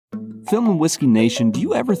Film and Whiskey Nation, do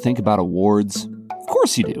you ever think about awards? Of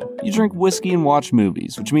course you do. You drink whiskey and watch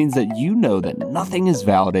movies, which means that you know that nothing is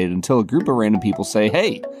validated until a group of random people say,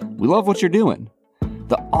 hey, we love what you're doing.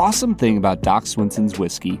 The awesome thing about Doc Swinson's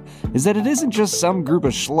whiskey is that it isn't just some group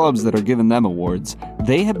of schlubs that are giving them awards.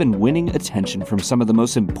 They have been winning attention from some of the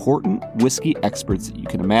most important whiskey experts that you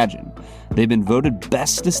can imagine. They've been voted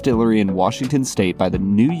best distillery in Washington State by the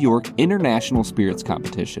New York International Spirits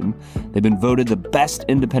Competition. They've been voted the best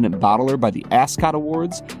independent bottler by the Ascot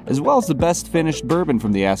Awards, as well as the best finished bourbon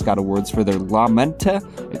from the Ascot Awards for their La Menta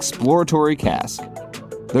Exploratory Cask.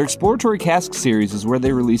 Their Exploratory Cask series is where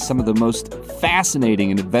they release some of the most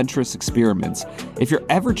fascinating and adventurous experiments. If you're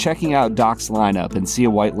ever checking out Doc's lineup and see a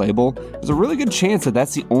white label, there's a really good chance that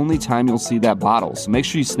that's the only time you'll see that bottle, so make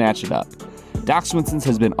sure you snatch it up. Doc Swinson's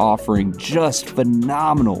has been offering just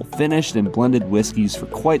phenomenal finished and blended whiskeys for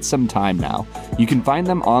quite some time now. You can find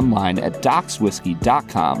them online at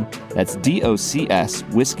docswhiskey.com. That's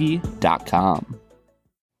DOCS whiskey.com.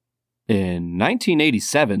 In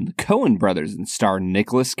 1987, the Coen brothers and star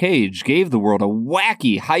Nicolas Cage gave the world a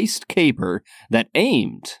wacky heist caper that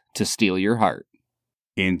aimed to steal your heart.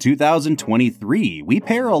 In 2023, we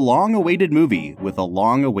pair a long-awaited movie with a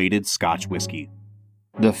long-awaited Scotch whiskey.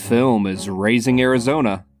 The film is Raising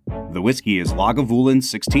Arizona. The whiskey is Lagavulin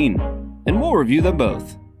 16. And we'll review them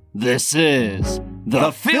both. This is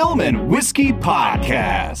The Film and Whiskey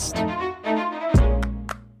Podcast.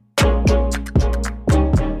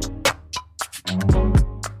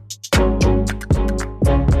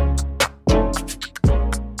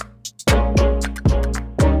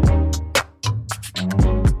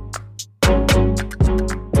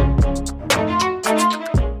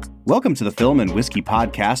 Welcome to the Film and Whiskey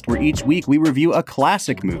Podcast, where each week we review a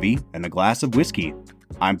classic movie and a glass of whiskey.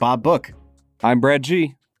 I'm Bob Book. I'm Brad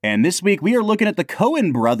G. And this week we are looking at the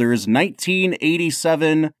Coen brothers'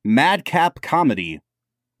 1987 madcap comedy,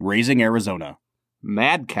 Raising Arizona.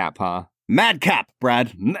 Madcap, huh? Madcap,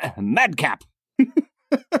 Brad. Madcap.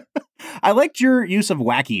 I liked your use of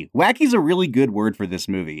wacky. Wacky's a really good word for this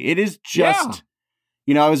movie. It is just... Yeah.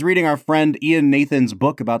 You know, I was reading our friend Ian Nathan's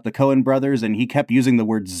book about the Coen brothers, and he kept using the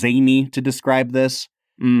word zany to describe this.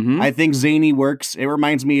 Mm-hmm. I think zany works. It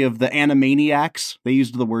reminds me of the Animaniacs. They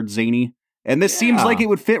used the word zany. And this seems like it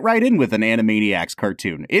would fit right in with an Animaniacs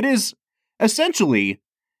cartoon. It is essentially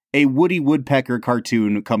a Woody Woodpecker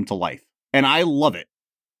cartoon come to life. And I love it.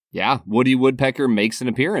 Yeah, Woody Woodpecker makes an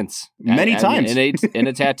appeance. Many times. In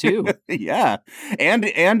a tattoo. Yeah. And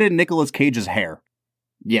in Nicolas Cage's hair.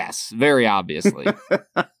 Yes, very obviously.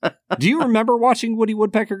 Do you remember watching Woody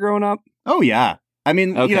Woodpecker growing up? Oh, yeah. I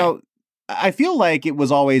mean, Okay. you know, I feel like it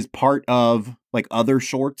was always part of, like, other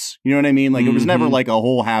shorts. You know what I mean? Like, it was never, like, a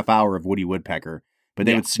whole half hour of Woody Woodpecker. But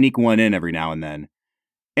they would sneak one in every now and then.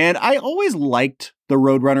 And I always liked the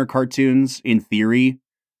Roadrunner cartoons, in theory.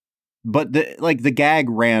 But, the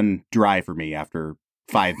gag ran dry for me after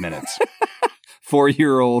 5 minutes.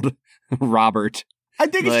 4-year-old Robert. I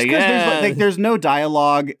think it's just because there's no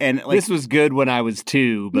dialogue, and like this was good when I was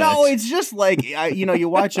 2. But... No, it's just like you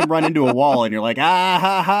watch him run into a wall, and you're like ah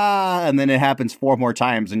ha ha, and then it happens 4 more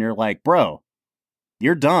times, and you're like, bro,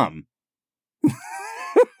 you're dumb.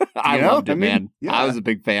 I loved it, man. Yeah. I was a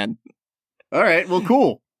big fan. All right, well,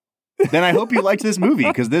 cool. Then I hope you liked this movie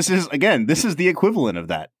because this is the equivalent of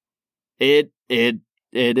that. It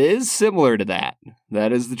is similar to that.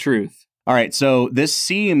 That is the truth. All right, so this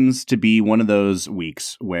seems to be one of those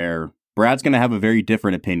weeks where Brad's going to have a very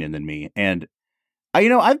different opinion than me. And,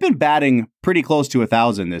 I've been batting pretty close to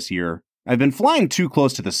 1,000 this year. I've been flying too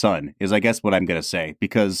close to the sun, is I guess what I'm going to say,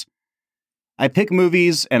 because I pick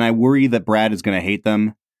movies and I worry that Brad is going to hate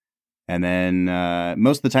them. And then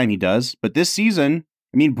most of the time he does. But this season,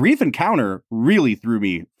 Brief Encounter really threw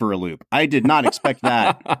me for a loop. I did not expect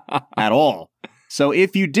that at all. So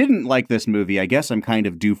if you didn't like this movie, I guess I'm kind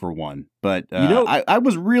of due for one. But I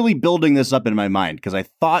was really building this up in my mind because I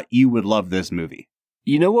thought you would love this movie.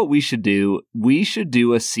 You know what we should do? We should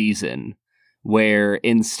do a season where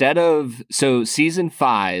instead of... So season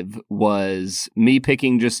 5 was me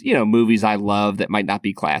picking just, movies I love that might not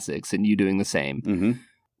be classics and you doing the same. Mm-hmm.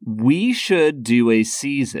 We should do a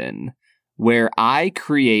season where I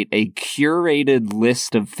create a curated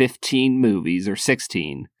list of 15 movies or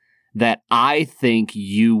 16 that I think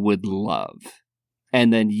you would love.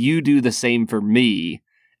 And then you do the same for me,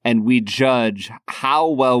 and we judge how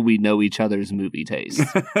well we know each other's movie taste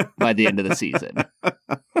by the end of the season.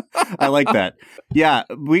 I like that. Yeah,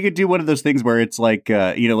 we could do one of those things where it's like,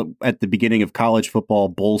 at the beginning of college football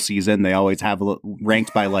bowl season, they always have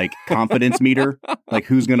ranked by like confidence meter, like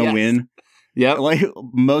who's going to win. Yep. Like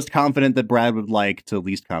most confident that Brad would like to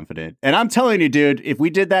least confident. And I'm telling you, dude, if we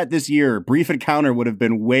did that this year, Brief Encounter would have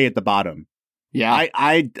been way at the bottom. Yeah.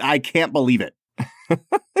 I can't believe it.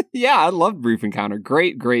 Yeah, I loved Brief Encounter.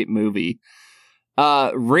 Great movie.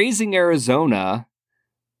 Raising Arizona.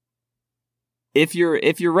 If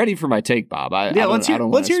you're ready for my take, Bob, let's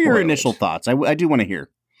hear your initial thoughts. I do want to hear.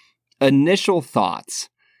 Initial thoughts.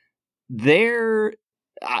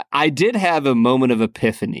 I did have a moment of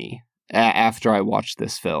epiphany after I watched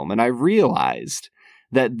this film, and I realized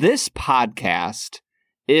that this podcast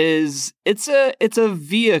it's a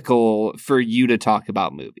vehicle for you to talk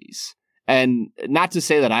about movies. And not to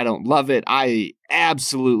say that I don't love it. I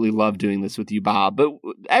absolutely love doing this with you, Bob. But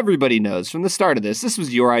everybody knows from the start of this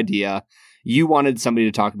was your idea. You wanted somebody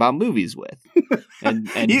to talk about movies with. And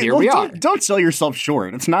here we are. Don't sell yourself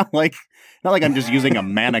short. It's not like I'm just using a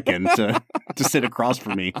mannequin to sit across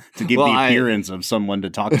from me to give the appearance of someone to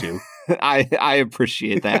talk to. I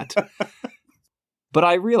appreciate that. But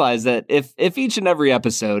I realize that if each and every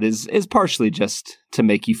episode is partially just to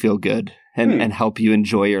make you feel good and help you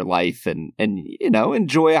enjoy your life and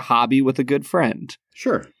enjoy a hobby with a good friend.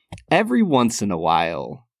 Sure. Every once in a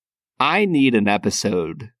while, I need an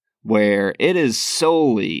episode where it is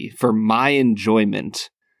solely for my enjoyment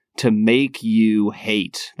to make you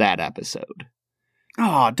hate that episode.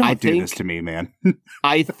 Oh, don't do this to me, man.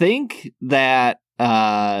 I think that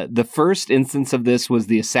the first instance of this was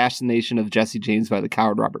the assassination of Jesse James by the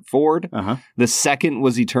coward Robert Ford. Uh-huh. The second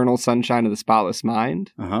was Eternal Sunshine of the Spotless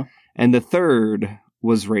Mind. Uh-huh. And the third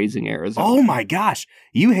was Raising Arizona. Oh my gosh.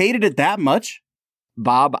 You hated it that much?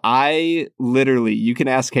 Bob, you can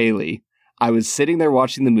ask Haley. I was sitting there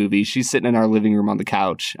watching the movie. She's sitting in our living room on the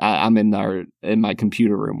couch. I'm in my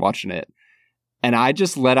computer room watching it. And I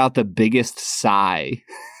just let out the biggest sigh.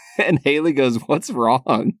 And Haley goes, "What's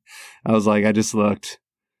wrong?" I was like, "I just looked,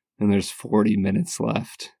 and there's 40 minutes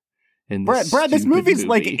left." Brad, this movie's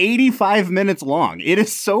like 85 minutes long. It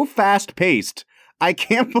is so fast paced. I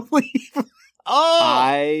can't believe.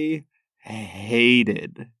 I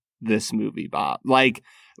hated this movie, Bob. Like,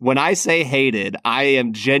 when I say hated, I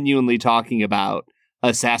am genuinely talking about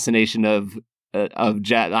assassination of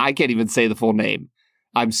I can't even say the full name.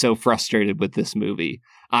 I'm so frustrated with this movie.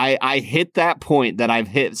 I hit that point that I've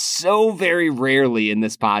hit so very rarely in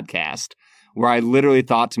this podcast, where I literally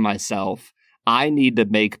thought to myself, I need to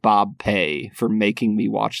make Bob pay for making me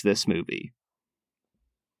watch this movie.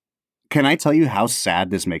 Can I tell you how sad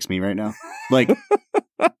this makes me right now? Like,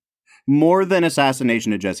 more than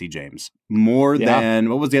Assassination of Jesse James. More than,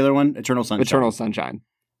 what was the other one? Eternal Sunshine. Eternal Sunshine.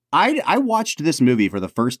 I watched this movie for the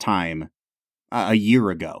first time a year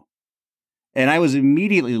ago. And I was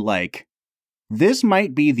immediately like, this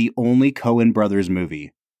might be the only Coen Brothers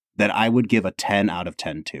movie that I would give a 10 out of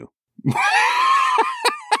 10 to.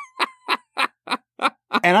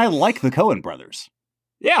 And I like the Coen Brothers.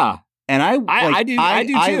 Yeah. And I do too.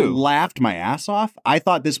 I laughed my ass off. I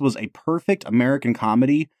thought this was a perfect American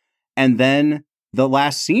comedy. And then the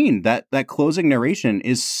last scene, that closing narration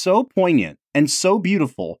is so poignant and so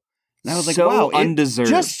beautiful. And I was like, wow, undeserved.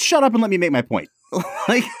 Just shut up and let me make my point.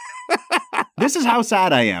 Like, this is how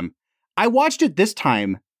sad I am. I watched it this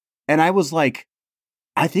time and I was like,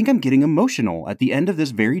 I think I'm getting emotional at the end of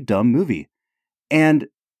this very dumb movie. And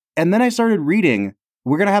then I started reading.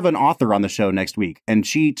 We're going to have an author on the show next week. And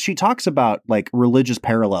she talks about like religious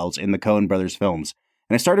parallels in the Coen Brothers films.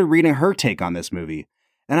 And I started reading her take on this movie.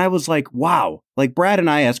 And I was like, wow, like Brad and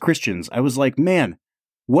I as Christians, I was like, man,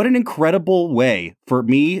 what an incredible way for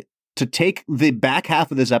me to take the back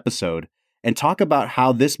half of this episode and talk about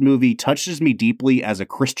how this movie touches me deeply as a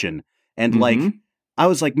Christian. And like, I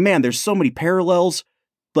was like, man, there's so many parallels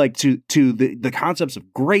like to the concepts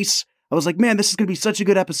of grace. I was like, man, this is going to be such a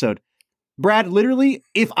good episode. Brad, literally,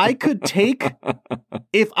 if I could take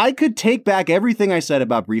back everything I said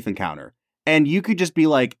about Brief Encounter and you could just be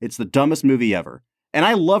like, it's the dumbest movie ever. And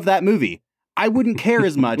I love that movie. I wouldn't care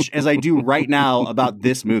as much as I do right now about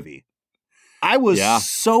this movie. I was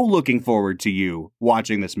so looking forward to you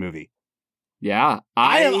watching this movie. Yeah.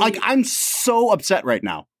 I'm so upset right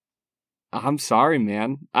now. I'm sorry,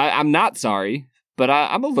 man. I'm not sorry, but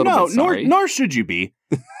I'm a little bit sorry. Nor should you be.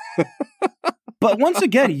 But once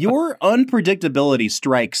again, your unpredictability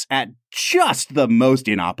strikes at just the most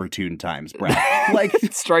inopportune times, Brad. Like,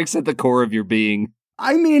 it strikes at the core of your being.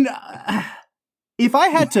 I mean, if I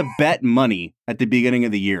had to bet money at the beginning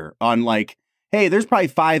of the year on like, hey, there's probably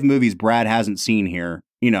 5 movies Brad hasn't seen here,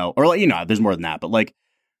 or like, there's more than that, but like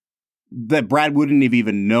that Brad wouldn't have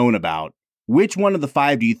even known about. Which one of the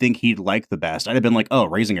 5 do you think he'd like the best? I'd have been like, oh,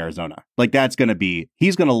 Raising Arizona. Like, he's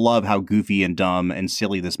going to love how goofy and dumb and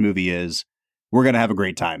silly this movie is. We're going to have a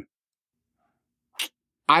great time.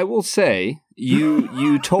 I will say,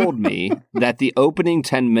 you told me that the opening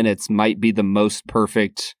 10 minutes might be the most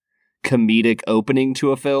perfect comedic opening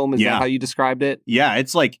to a film. Is that how you described it? Yeah,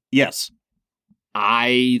 it's like, yes.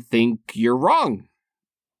 I think you're wrong.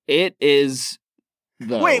 It is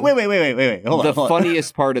Wait. Hold on.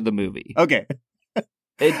 Funniest part of the movie. Okay.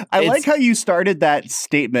 I like how you started that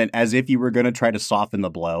statement as if you were going to try to soften the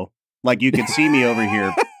blow. Like you could see me over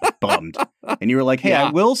here bummed. And you were like, hey,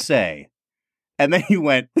 I will say. And then you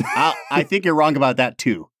went, I think you're wrong about that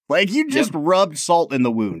too. Like you just rubbed salt in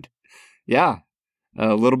the wound. Yeah.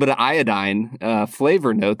 A little bit of iodine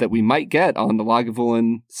flavor note that we might get on the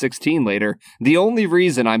Lagavulin 16 later. The only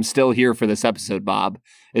reason I'm still here for this episode, Bob,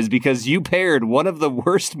 is because you paired one of the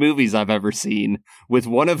worst movies I've ever seen with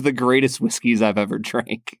one of the greatest whiskeys I've ever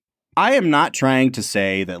drank. I am not trying to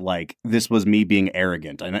say that, like, this was me being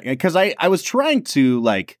arrogant. Because I was trying to,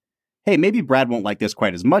 like, hey, maybe Brad won't like this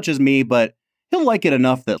quite as much as me, but he'll like it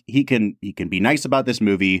enough that he can be nice about this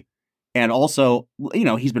movie. And also, you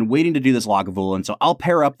know, he's been waiting to do this Lagavulin, so I'll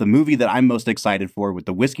pair up the movie that I'm most excited for with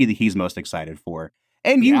the whiskey that he's most excited for.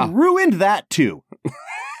 And you ruined that, too.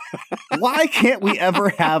 Why can't we ever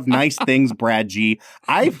have nice things, Brad G?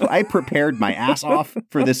 I prepared my ass off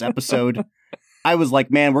for this episode. I was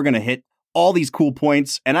like, man, we're going to hit all these cool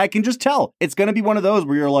points. And I can just tell it's going to be one of those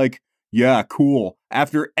where you're like, yeah, cool,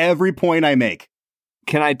 after every point I make.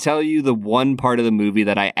 Can I tell you the one part of the movie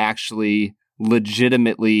that I actually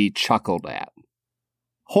legitimately chuckled at?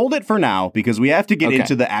 Hold it for now, because we have to get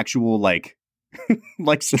into the actual, like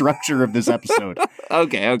structure of this episode.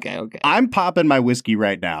 Okay. I'm popping my whiskey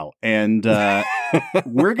right now, and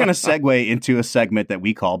we're going to segue into a segment that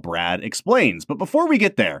we call Brad Explains. But before we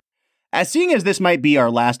get there, seeing as this might be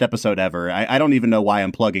our last episode ever, I don't even know why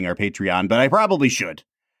I'm plugging our Patreon, but I probably should.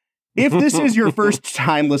 If this is your first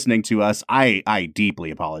time listening to us, I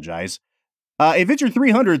deeply apologize. If it's your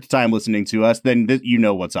 300th time listening to us, then you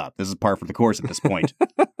know what's up. This is par for the course at this point.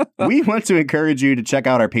 We want to encourage you to check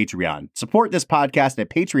out our Patreon. Support this podcast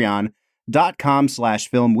at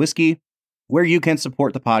patreon.com/filmwhiskey, where you can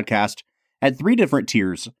support the podcast at 3 different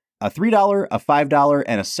tiers, a $3, a $5,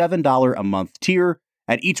 and a $7 a month tier.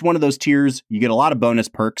 At each one of those tiers, you get a lot of bonus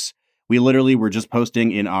perks. We literally were just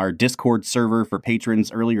posting in our Discord server for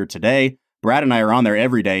patrons earlier today. Brad and I are on there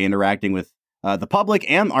every day interacting with the public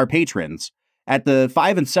and our patrons. At the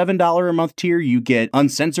 $5 and $7 a month tier, you get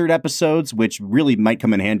uncensored episodes, which really might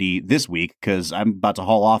come in handy this week because I'm about to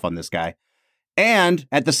haul off on this guy. And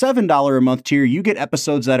at the $7 a month tier, you get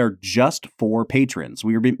episodes that are just for patrons.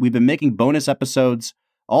 We've been making bonus episodes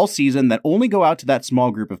all season that only go out to that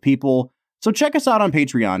small group of people. So check us out on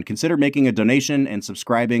Patreon. Consider making a donation and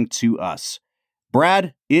subscribing to us.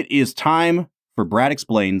 Brad, it is time for Brad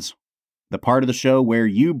Explains, the part of the show where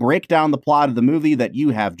you break down the plot of the movie that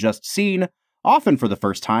you have just seen, often for the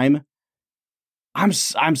first time. I'm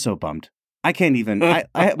so bummed. I can't even. My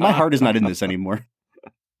heart is not in this anymore.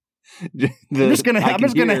 I'm just gonna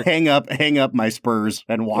hang up my spurs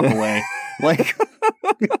and walk away, like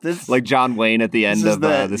this, like John Wayne at the end of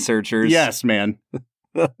the Searchers. Yes, man.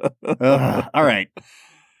 All right,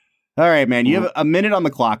 man. You have a minute on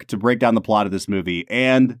the clock to break down the plot of this movie,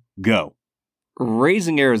 and go.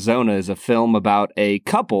 Raising Arizona is a film about a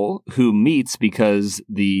couple who meets because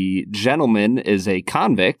the gentleman is a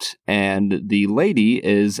convict and the lady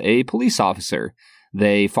is a police officer.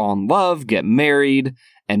 They fall in love, get married,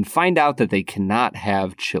 and find out that they cannot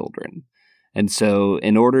have children. And so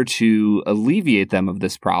in order to alleviate them of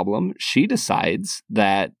this problem, she decides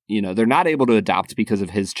that, they're not able to adopt because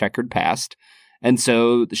of his checkered past. And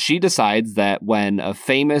so she decides that when a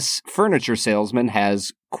famous furniture salesman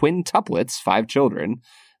has quintuplets, 5 children,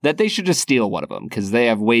 that they should just steal one of them because they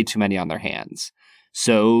have way too many on their hands.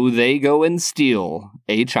 So they go and steal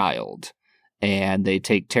a child and they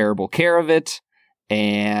take terrible care of it.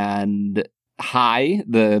 And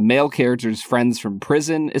the male character's friends from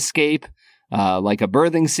prison escape, like a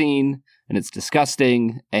birthing scene, and it's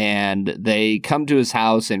disgusting. And they come to his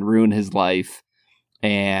house and ruin his life.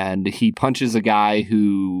 And he punches a guy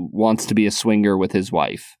who wants to be a swinger with his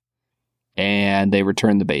wife. And they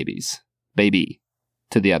return the baby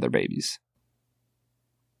to the other babies.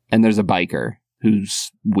 And there's a biker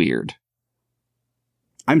who's weird.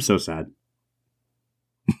 I'm so sad.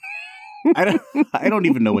 I don't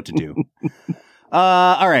even know what to do.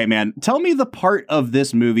 All right, man. Tell me the part of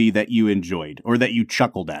this movie that you enjoyed or that you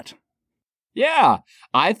chuckled at. Yeah,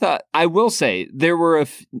 I will say there were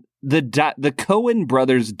the Coen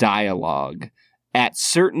brothers dialogue at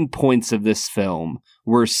certain points of this film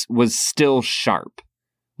was still sharp.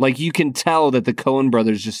 Like you can tell that the Coen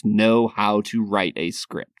brothers just know how to write a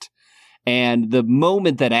script. And the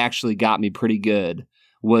moment that actually got me pretty good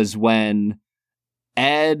was when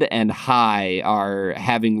Ed and Hai are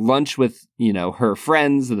having lunch with, her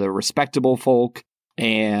friends, the respectable folk,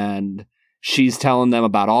 and she's telling them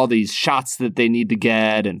about all these shots that they need to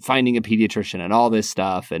get and finding a pediatrician and all this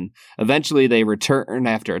stuff. And eventually they return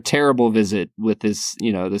after a terrible visit with this,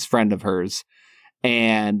 this friend of hers.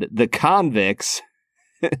 And the convicts,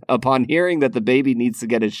 upon hearing that the baby needs to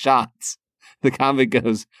get his shots, the convict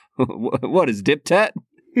goes, "What is diptet?"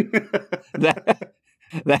 that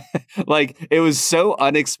like, it was so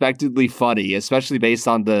unexpectedly funny, especially based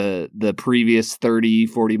on the previous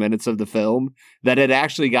 30-40 minutes of the film, that it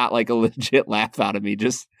actually got like a legit laugh out of me.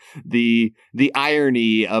 Just the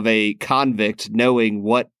irony of a convict knowing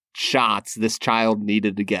what shots this child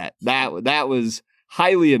needed to get. That was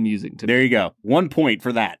highly amusing to me. There you go. 1 point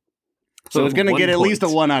for that. So it's going to get at least a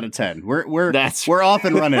 1 out of 10. We're off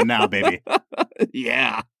and running now, baby.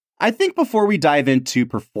 Yeah. I think before we dive into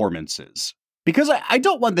performances, because I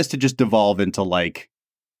don't want this to just devolve into like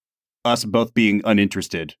us both being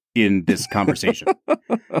uninterested in this conversation.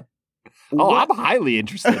 I'm highly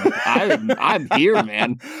interested. I'm here,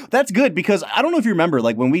 man. That's good, because I don't know if you remember,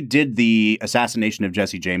 like when we did the Assassination of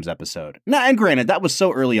Jesse James episode. Now, and granted, that was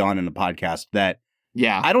so early on in the podcast that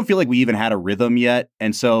I don't feel like we even had a rhythm yet.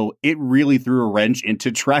 And so it really threw a wrench into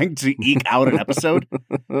trying to eke out an episode.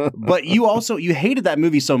 But you hated that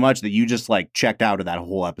movie so much that you just like checked out of that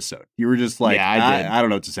whole episode. You were just like, I don't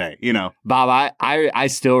know what to say, Bob, I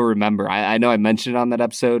still remember. I know I mentioned it on that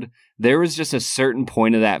episode. There was just a certain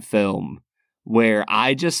point of that film where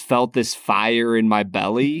I just felt this fire in my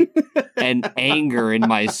belly and anger in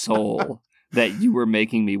my soul that you were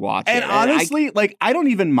making me watch it. And honestly, I don't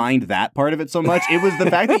even mind that part of it so much. It was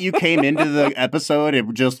the fact that you came into the episode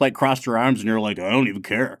and just like crossed your arms and you're like, I don't even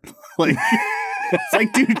care. Like, it's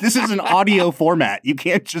like, dude, this is an audio format. You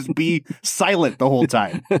can't just be silent the whole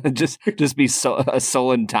time. just be a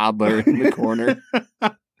sullen toddler in the corner.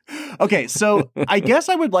 Okay, so I guess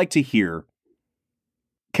I would like to hear,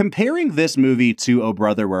 comparing this movie to Oh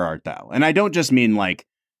Brother, Where Art Thou? And I don't just mean like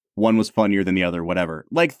one was funnier than the other, whatever.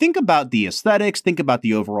 Like, think about the aesthetics, think about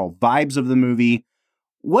the overall vibes of the movie.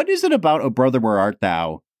 What is it about Oh Brother, Where Art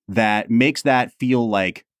Thou that makes that feel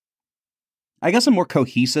like, I guess, a more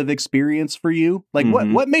cohesive experience for you? Like,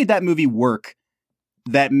 what made that movie work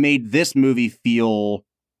that made this movie feel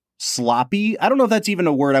sloppy? I don't know if that's even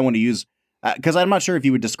a word I want to use, because I'm not sure if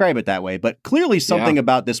you would describe it that way, but clearly something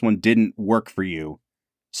about this one didn't work for you.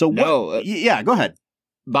 So yeah, go ahead.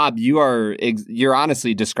 Bob, you're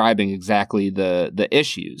honestly describing exactly the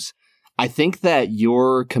issues. I think that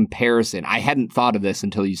your comparison, I hadn't thought of this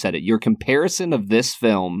until you said it, your comparison of this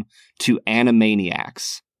film to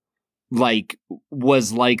Animaniacs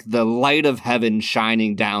was like the light of heaven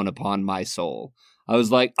shining down upon my soul. I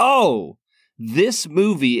was like, oh, this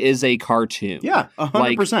movie is a cartoon. Yeah,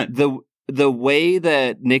 100%. Like the way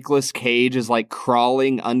that Nicolas Cage is like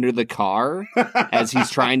crawling under the car as he's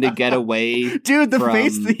trying to get away. Dude, the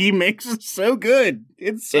face that he makes is so good.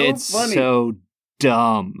 It's funny. It's so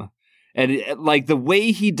dumb. And like the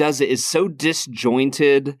way he does it is so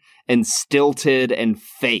disjointed and stilted and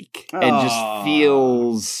fake and just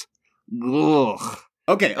feels ugh.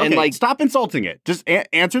 Okay, and like, stop insulting it. Just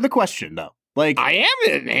answer the question though. Like, I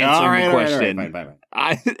am answering the question. All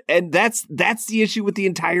right. And that's the issue with the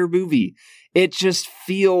entire movie. It just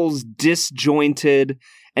feels disjointed,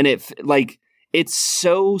 and it's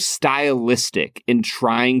so stylistic in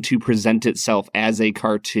trying to present itself as a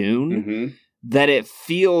cartoon that it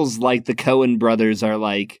feels like the Coen brothers are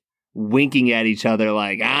like winking at each other,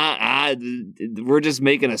 like we're just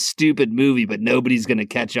making a stupid movie, but nobody's gonna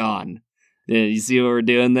catch on. You see what we're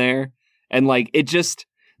doing there? And like it just.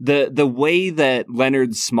 The way that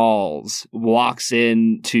Leonard Smalls walks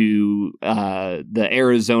into the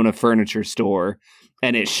Arizona furniture store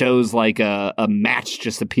and it shows like a match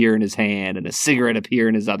just appear in his hand and a cigarette appear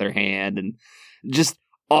in his other hand, and just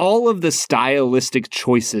all of the stylistic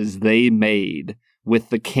choices they made with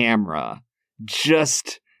the camera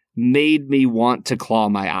just made me want to claw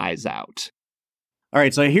my eyes out. All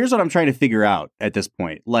right, so here's what I'm trying to figure out at this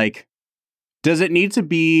point. Like, does it need to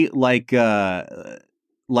be like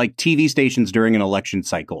TV stations during an election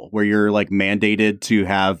cycle where you're like mandated to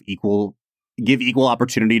have give equal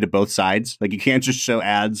opportunity to both sides? Like, you can't just show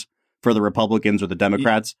ads for the Republicans or the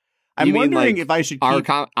Democrats. I'm wondering if I should keep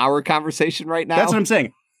our conversation right now. That's what I'm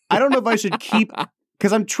saying. I don't know if I should keep,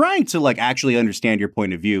 because I'm trying to like actually understand your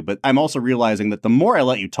point of view, but I'm also realizing that the more I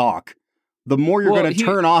let you talk, the more you're going to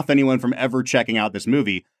turn off anyone from ever checking out this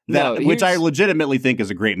movie, which I legitimately think is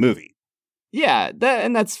a great movie. Yeah,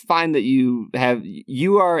 and that's fine that you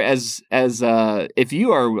are as if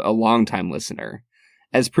you are a longtime listener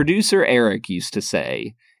as producer Eric used to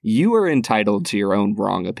say, you are entitled to your own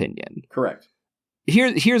wrong opinion. Correct.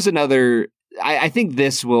 Here's another, I think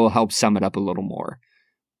this will help sum it up a little more.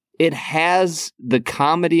 It has, the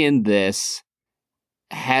comedy in this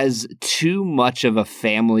has too much of a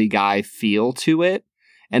Family Guy feel to it.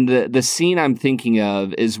 And the scene I'm thinking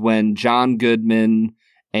of is when John Goodman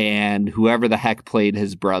and whoever the heck played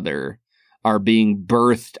his brother are being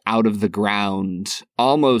birthed out of the ground,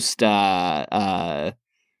 almost like a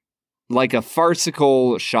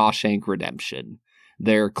farcical Shawshank Redemption.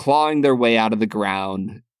 They're clawing their way out of the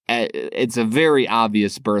ground. It's a very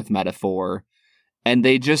obvious birth metaphor. And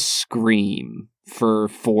they just scream for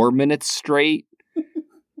 4 minutes straight.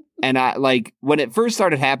 And I like when it first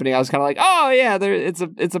started happening, I was kind of like, "Oh yeah,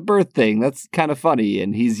 it's a birth thing. That's kind of funny."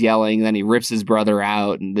 And he's yelling, and then he rips his brother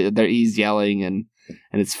out, and he's yelling, and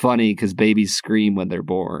it's funny because babies scream when they're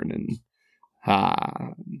born,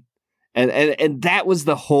 and that was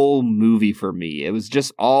the whole movie for me. It was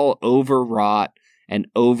just all overwrought and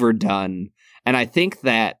overdone, and I think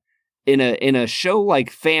that in a show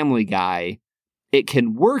like Family Guy, it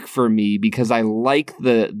can work for me because I like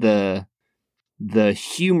the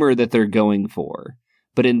humor that they're going for.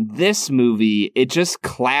 But in this movie, it just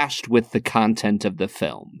clashed with the content of the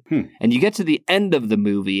film. And you get to the end of the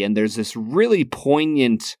movie, and there's this really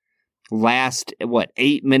poignant last,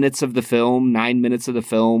 8 minutes of the film, 9 minutes of the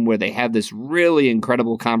film, where they have this really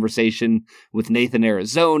incredible conversation with Nathan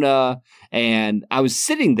Arizona. And I was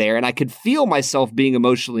sitting there, and I could feel myself being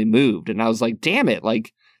emotionally moved. And I was like, damn it,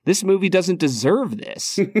 like, this movie doesn't deserve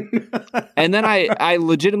this. And then I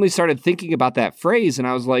legitimately started thinking about that phrase, and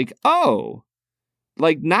I was like, oh,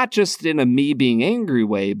 like not just in a me being angry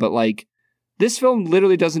way, but like this film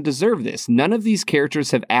literally doesn't deserve this. None of these characters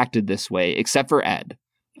have acted this way except for Ed.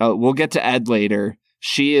 We'll get to Ed later.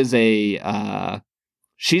 She is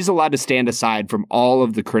she's allowed to stand aside from all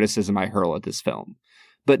of the criticism I hurl at this film.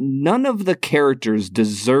 But none of the characters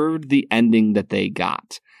deserved the ending that they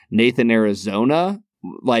got. Nathan Arizona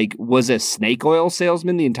was a snake oil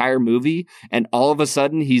salesman the entire movie, and all of a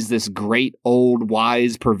sudden he's this great old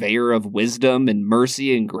wise purveyor of wisdom and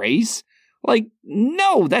mercy and grace. Like,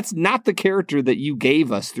 no, that's not the character that you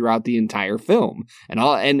gave us throughout the entire film.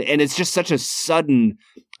 And it's just such a sudden,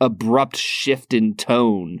 abrupt shift in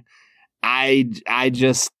tone. I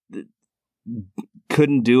just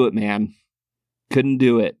couldn't do it, man. Couldn't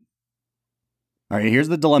do it. All right, here's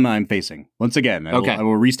the dilemma I'm facing. Once again, I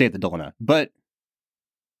will restate the dilemma. But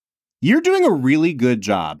you're doing a really good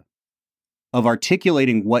job of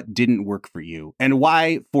articulating what didn't work for you and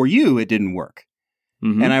why, for you, it didn't work.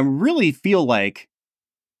 Mm-hmm. And I really feel like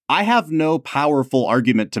I have no powerful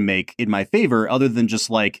argument to make in my favor other than just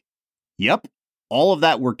like, yep, all of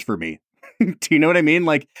that worked for me. Do you know what I mean?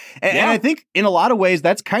 Like, and I think in a lot of ways,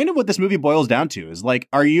 that's kind of what this movie boils down to is like,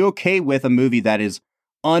 are you okay with a movie that is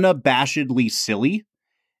unabashedly silly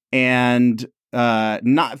and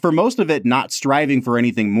not for most of it, not striving for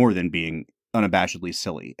anything more than being unabashedly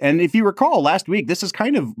silly? And if you recall last week, this is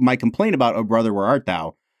kind of my complaint about Oh Brother, Where Art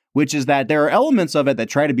Thou, which is that there are elements of it that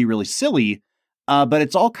try to be really silly, but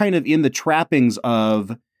it's all kind of in the trappings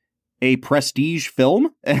of a prestige film.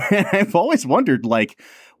 And I've always wondered, like,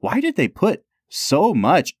 why did they put so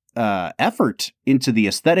much effort into the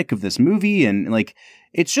aesthetic of this movie? And like,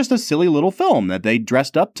 it's just a silly little film that they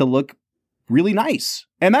dressed up to look really nice.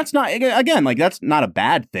 And that's not, again, like, that's not a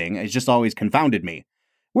bad thing. It's just always confounded me.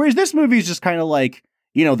 Whereas this movie is just kind of like,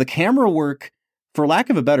 you know, the camera work, for lack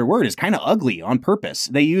of a better word, is kind of ugly on purpose.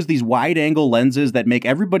 They use these wide angle lenses that make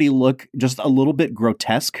everybody look just a little bit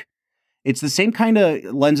grotesque. It's the same kind of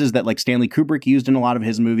lenses that like Stanley Kubrick used in a lot of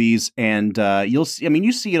his movies. And you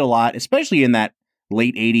see it a lot, especially in that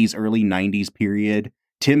late 80s, early 90s period.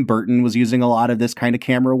 Tim Burton was using a lot of this kind of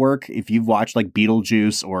camera work. If you've watched like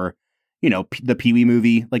Beetlejuice or, you know, the Pee-wee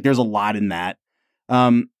movie, like there's a lot in that.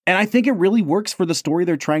 And I think it really works for the story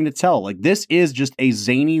they're trying to tell. Like, this is just a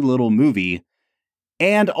zany little movie.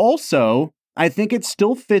 And also, I think it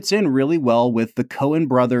still fits in really well with the Coen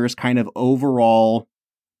brothers' kind of overall,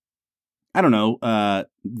 I don't know,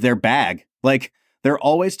 their bag. Like, they're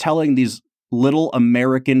always telling these little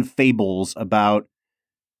American fables about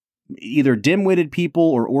either dim-witted people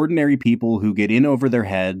or ordinary people who get in over their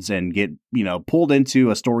heads and get, you know, pulled into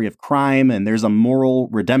a story of crime, and there's a moral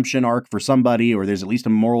redemption arc for somebody, or there's at least a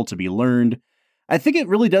moral to be learned. I think it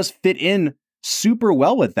really does fit in super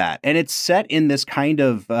well with that. And it's set in this kind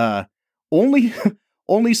of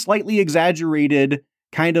only slightly exaggerated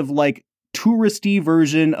kind of like touristy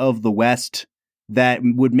version of the West that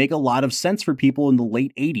would make a lot of sense for people in the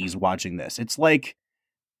late 80s watching this. It's like,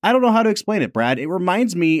 I don't know how to explain it, Brad. It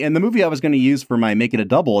reminds me, and the movie I was going to use for my Make It a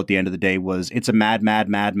Double at the end of the day was It's a Mad, Mad,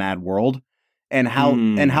 Mad, Mad World. And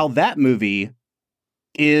how that movie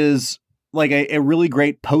is like a really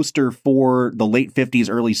great poster for the late 50s,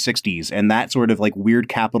 early 60s, and that sort of like weird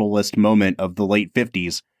capitalist moment of the late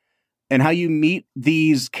 50s, and how you meet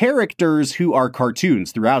these characters who are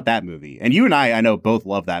cartoons throughout that movie. And you and I know, both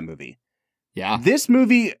love that movie. Yeah. This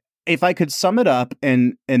movie, if I could sum it up,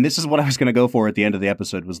 and this is what I was going to go for at the end of the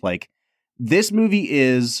episode, was like, this movie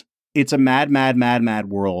it's a mad, mad, mad, mad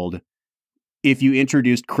world if you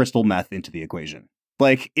introduced crystal meth into the equation.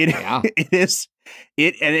 Like, it is,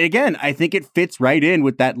 and again, I think it fits right in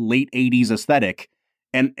with that late 80s aesthetic.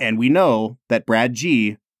 And we know that Brad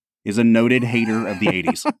G is a noted hater of the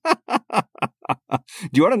 80s. Do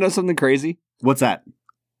you want to know something crazy? What's that?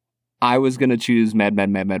 I was going to choose Mad, Mad,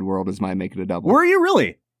 Mad, Mad World as my Make It a Double. Were you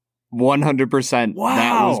really? 100%. Wow.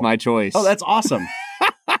 That was my choice. Oh, that's awesome.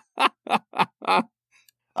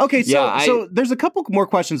 Okay, so there's a couple more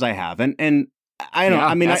questions I have, and I don't know.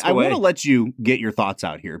 I mean, I want to let you get your thoughts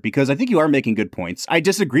out here because I think you are making good points. I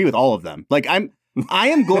disagree with all of them. Like, I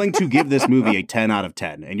am going to give this movie a 10 out of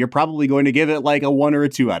 10, and you're probably going to give it like a 1 or a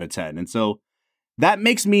 2 out of 10. And so that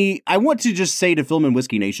makes me, I want to just say to Film and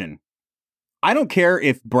Whiskey Nation, I don't care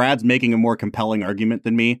if Brad's making a more compelling argument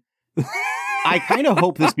than me. I kind of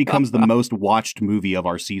hope this becomes the most watched movie of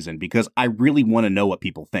our season because I really want to know what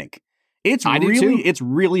people think. It's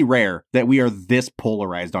really rare that we are this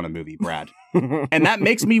polarized on a movie, Brad. And that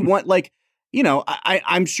makes me want, like, you know,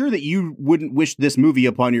 I'm sure that you wouldn't wish this movie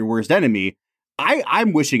upon your worst enemy.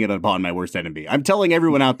 I'm wishing it upon my worst enemy. I'm telling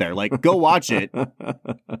everyone out there, like, go watch it.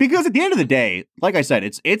 Because at the end of the day, like I said,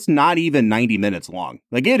 it's not even 90 minutes long.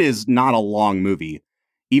 Like, it is not a long movie,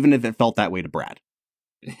 even if it felt that way to Brad.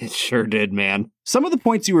 It sure did, man. Some of the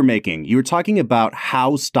points you were making, you were talking about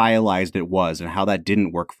how stylized it was and how that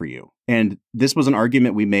didn't work for you. And this was an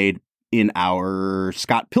argument we made in our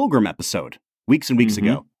Scott Pilgrim episode weeks and weeks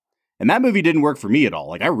ago. And that movie didn't work for me at all.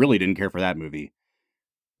 Like, I really didn't care for that movie.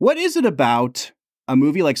 What is it about a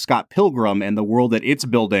movie like Scott Pilgrim and the world that it's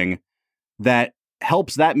building that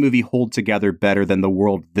helps that movie hold together better than the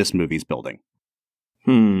world this movie's building?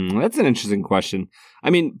 That's an interesting question.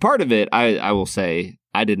 I mean, part of it, I will say,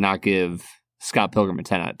 I did not give Scott Pilgrim a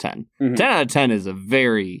 10 out of 10. 10 out of 10 is a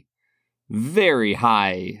very, very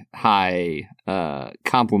high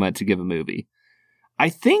compliment to give a movie. I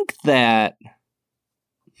think that,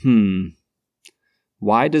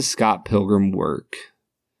 why does Scott Pilgrim work,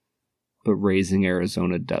 but Raising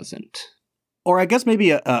Arizona doesn't? Or I guess maybe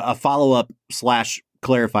a follow-up /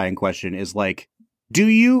 clarifying question is like, do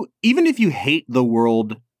you, even if you hate the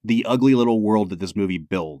world, the ugly little world that this movie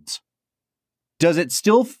builds, does it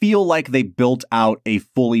still feel like they built out a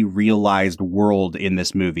fully realized world in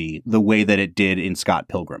this movie the way that it did in Scott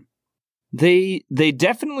Pilgrim? They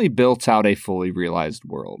definitely built out a fully realized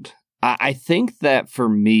world. I think that for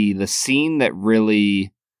me, the scene that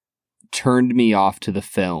really turned me off to the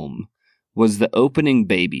film was the opening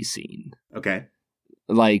baby scene. Okay.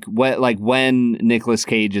 Like when Nicolas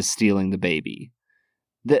Cage is stealing the baby.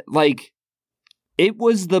 It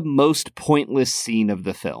was the most pointless scene of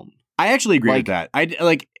the film. I actually agree with that.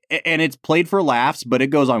 And it's played for laughs, but it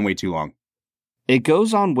goes on way too long. It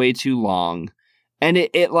goes on way too long, and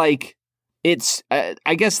it's.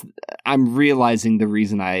 I guess I'm realizing the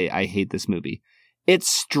reason I hate this movie. It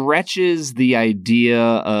stretches the idea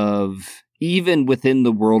of, even within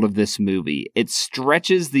the world of this movie, it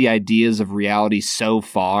stretches the ideas of reality so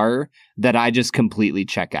far that I just completely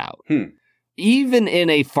check out. Even in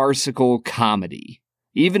a farcical comedy,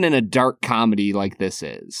 even in a dark comedy like this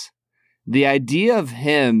is, the idea of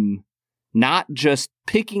him not just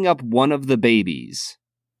picking up one of the babies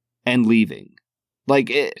and leaving,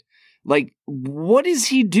 what is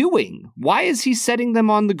he doing? Why is he setting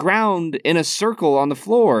them on the ground in a circle on the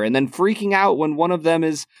floor and then freaking out when one of them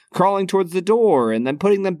is crawling towards the door and then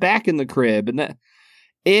putting them back in the crib? And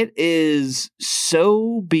it is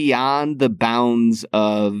so beyond the bounds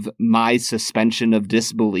of my suspension of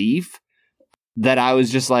disbelief that I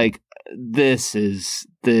was just like, this is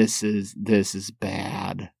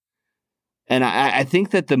bad. And I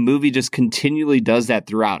think that the movie just continually does that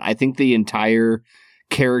throughout. I think the entire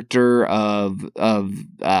character of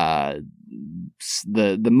the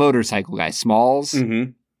motorcycle guy, Smalls,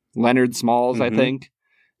 Leonard Smalls, I think,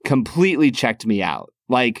 completely checked me out.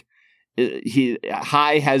 Like,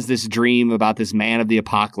 High has this dream about this man of the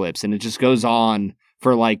apocalypse, and it just goes on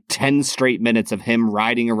for like 10 straight minutes of him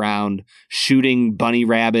riding around, shooting bunny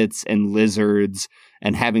rabbits and lizards,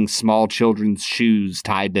 and having small children's shoes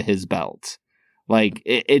tied to his belt. Like,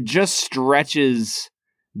 it just stretches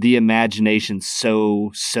the imagination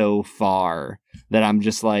so far that I'm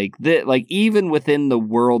just like, even within the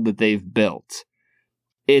world that they've built,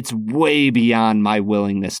 it's way beyond my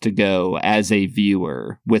willingness to go as a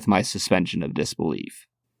viewer with my suspension of disbelief.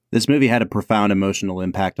 This movie had a profound emotional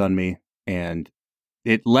impact on me, and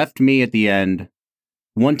it left me at the end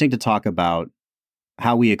wanting to talk about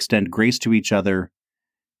how we extend grace to each other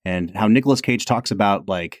and how Nicolas Cage talks about,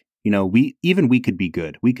 like, you know, we could be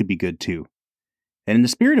good. We could be good too. And in the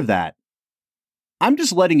spirit of that, I'm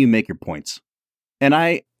just letting you make your points. And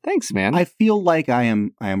thanks, man. I feel like I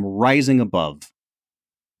am rising above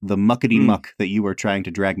the muckety muck that you were trying to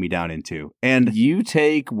drag me down into. And you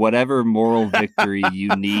take whatever moral victory you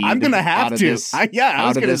need. I'm going to have to. I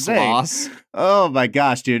was going to say. Loss. Oh my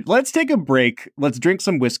gosh, dude. Let's take a break. Let's drink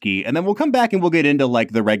some whiskey, and then we'll come back and we'll get into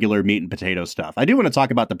like the regular meat and potato stuff. I do want to talk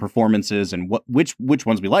about the performances and which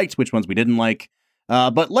ones we liked, which ones we didn't like.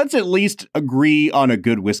 But let's at least agree on a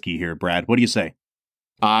good whiskey here, Brad. What do you say?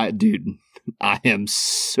 Dude, I am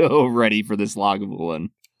so ready for this Lagavulin.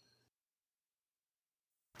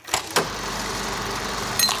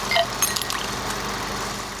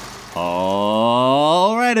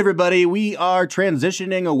 All right, everybody, we are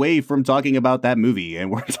transitioning away from talking about that movie, and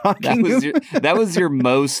we're talking. That was your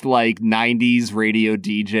most like 90s radio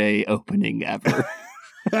DJ opening ever.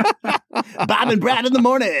 Bob and Brad in the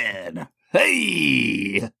morning.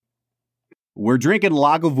 Hey, we're drinking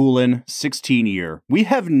Lagavulin 16 year. We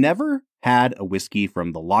have never had a whiskey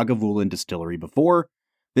from the Lagavulin distillery before.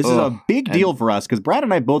 This is a big deal for us because Brad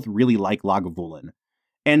and I both really like Lagavulin.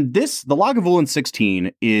 And the Lagavulin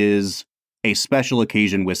 16 is a special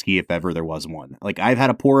occasion whiskey if ever there was one. Like, I've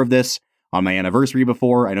had a pour of this on my anniversary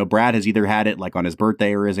before. I know Brad has either had it like on his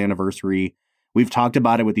birthday or his anniversary. We've talked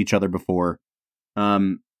about it with each other before.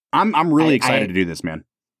 I'm really excited to do this, man.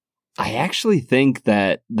 I actually think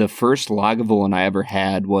that the first Lagavulin I ever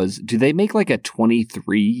had was, do they make like a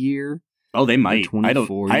 23 year? Oh, they might.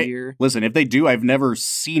 24 year? Listen, if they do, I've never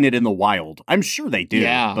seen it in the wild. I'm sure they do.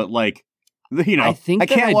 Yeah. But like, you know, I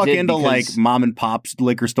can't walk into like mom and pop's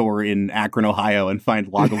liquor store in Akron, Ohio and find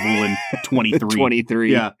Lagavulin 23.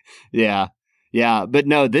 23. Yeah. But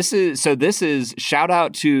no, this is shout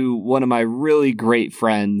out to one of my really great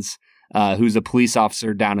friends who's a police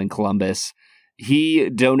officer down in Columbus. He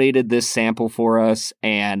donated this sample for us,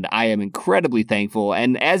 and I am incredibly thankful.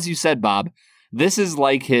 And as you said, Bob, this is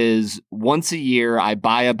like his once a year, I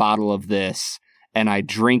buy a bottle of this and I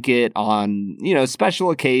drink it on, you know, special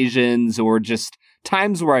occasions or just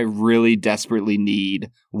times where I really desperately need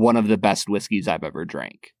one of the best whiskeys I've ever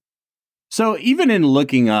drank. So even in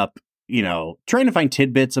looking up, you know, trying to find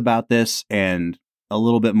tidbits about this and a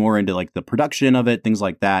little bit more into like the production of it, things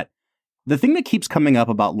like that, the thing that keeps coming up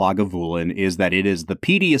about Lagavulin is that it is the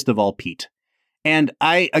peatiest of all peat. And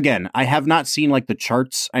I have not seen like the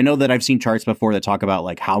charts. I know that I've seen charts before that talk about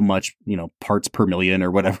like how much, you know, parts per million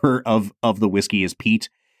or whatever of the whiskey is peat.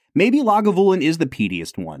 Maybe Lagavulin is the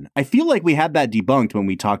peatiest one. I feel like we had that debunked when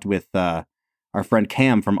we talked with our friend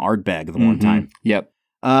Cam from Ardbeg the one time. Yep.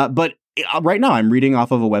 But right now I'm reading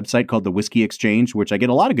off of a website called the Whiskey Exchange, which I get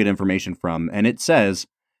a lot of good information from. And it says,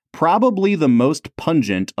 probably the most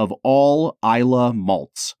pungent of all Islay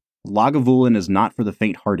malts. Lagavulin is not for the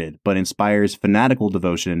faint-hearted, but inspires fanatical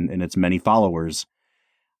devotion in its many followers.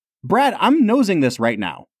 Brad, I'm nosing this right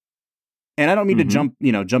now. And I don't mean to jump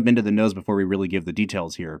into the nose before we really give the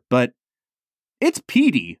details here, but it's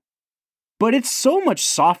peaty, but it's so much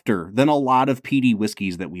softer than a lot of peaty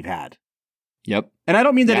whiskeys that we've had. Yep. And I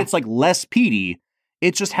don't mean that it's like less peaty.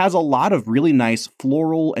 It just has a lot of really nice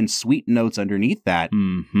floral and sweet notes underneath that.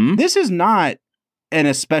 Mm-hmm. This is not an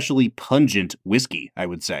especially pungent whiskey, I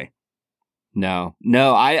would say. No,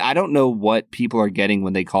 I don't know what people are getting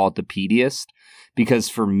when they call it the peatiest, because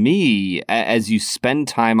for me, as you spend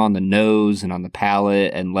time on the nose and on the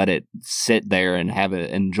palate and let it sit there and have an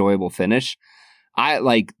enjoyable finish,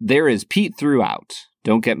 there is peat throughout.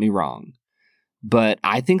 Don't get me wrong. But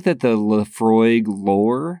I think that the Laphroaig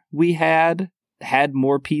lore we had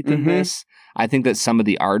more peat than this. I think that some of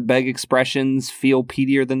the Ardbeg expressions feel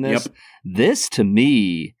peatier than this. Yep. This, to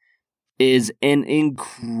me, is an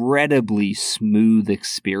incredibly smooth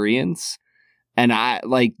experience. And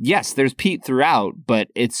yes, there's peat throughout, but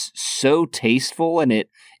it's so tasteful and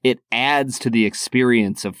it adds to the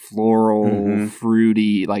experience of floral,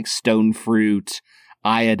 fruity, like stone fruit,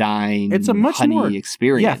 iodine, it's a much honey more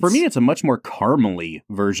experience. Yeah, for me, it's a much more caramely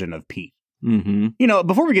version of peat. Mm-hmm. You know,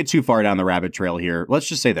 before we get too far down the rabbit trail here, let's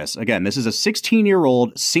just say this. Again, this is a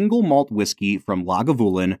 16-year-old single malt whiskey from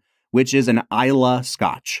Lagavulin, which is an Islay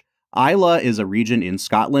Scotch. Islay is a region in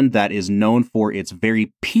Scotland that is known for its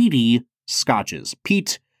very peaty scotches.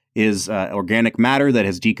 Peat is organic matter that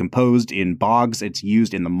has decomposed in bogs. It's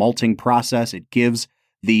used in the malting process. It gives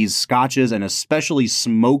these scotches an especially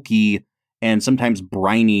smoky and sometimes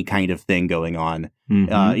briny kind of thing going on.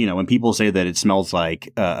 Mm-hmm. When people say that it smells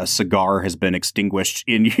like a cigar has been extinguished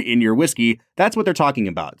in your whiskey, that's what they're talking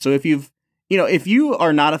about. So if you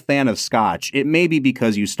are not a fan of scotch, it may be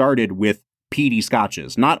because you started with peaty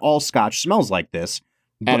scotches. Not all scotch smells like this.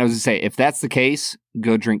 And I was going to say, if that's the case,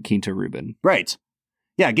 go drink Quinta Reuben. Right.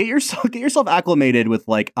 Yeah, get yourself acclimated with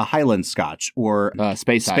like a Highland scotch or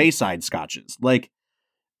Speyside scotches. Like,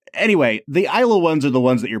 anyway, the Islay ones are the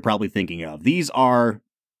ones that you're probably thinking of.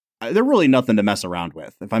 They're really nothing to mess around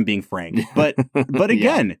with, if I'm being frank. But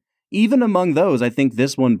again, even among those, I think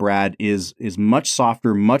this one, Brad, is much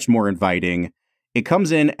softer, much more inviting. It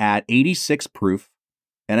comes in at 86 proof,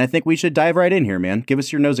 and I think we should dive right in here, man. Give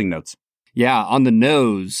us your nosing notes. Yeah, on the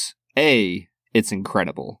nose, A, it's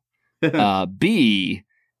incredible. B,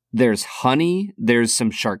 there's honey, there's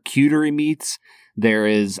some charcuterie meats, there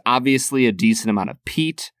is obviously a decent amount of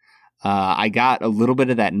peat. I got a little bit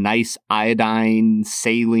of that nice iodine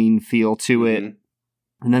saline feel to it.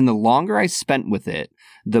 And then the longer I spent with it,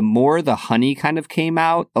 the more the honey kind of came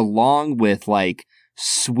out, along with like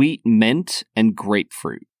sweet mint and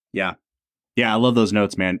grapefruit. Yeah. Yeah, I love those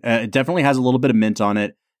notes, man. It definitely has a little bit of mint on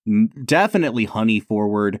it. Definitely honey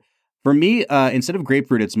forward. For me, instead of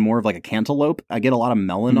grapefruit, it's more of like a cantaloupe. I get a lot of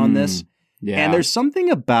melon on this. Yeah. And there's something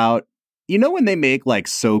about, when they make like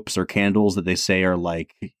soaps or candles that they say are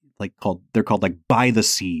they're called like by the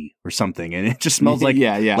sea or something. And it just smells like,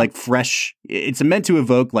 like fresh. It's meant to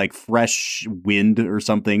evoke like fresh wind or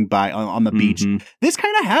something on the beach. This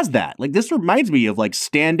kind of has that. Like, this reminds me of like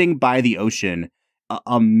standing by the ocean,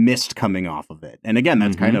 a mist coming off of it. And again,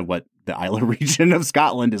 that's kind of what the Islay region of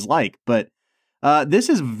Scotland is like. But this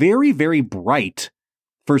is very, very bright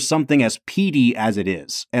for something as peaty as it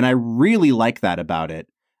is. And I really like that about it.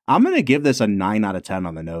 I'm going to give this a 9 out of 10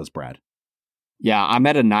 on the nose, Brad. Yeah, I'm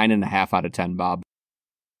at a 9.5 out of 10, Bob.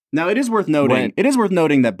 Now, it is worth noting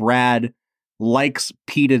that Brad likes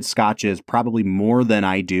peated scotches probably more than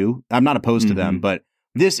I do. I'm not opposed to them, but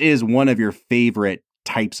this is one of your favorite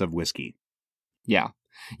types of whiskey. Yeah.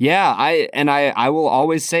 Yeah, I will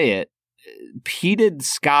always say it. Peated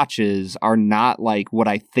scotches are not like what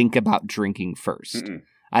I think about drinking first.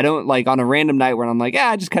 I don't like on a random night where I'm like,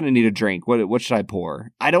 I just kind of need a drink. What should I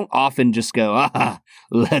pour? I don't often just go,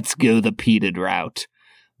 let's go the peated route.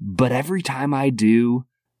 But every time I do,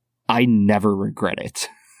 I never regret it.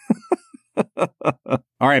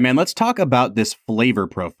 All right, man, let's talk about this flavor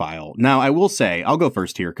profile. Now, I will say, I'll go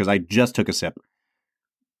first here because I just took a sip.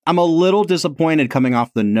 I'm a little disappointed coming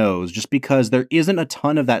off the nose just because there isn't a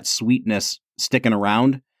ton of that sweetness sticking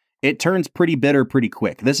around. It turns pretty bitter pretty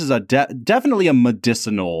quick. This is definitely a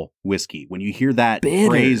medicinal whiskey when you hear that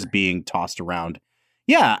phrase being tossed around.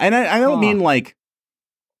 Yeah, and I don't mean like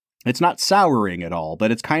it's not souring at all,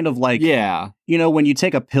 but it's kind of like, when you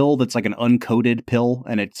take a pill that's like an uncoated pill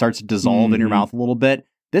and it starts to dissolve in your mouth a little bit.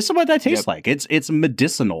 This is what that tastes like. It's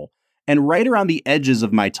medicinal. And right around the edges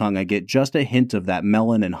of my tongue, I get just a hint of that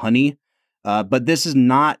melon and honey. But this is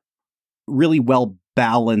not really well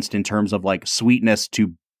balanced in terms of like sweetness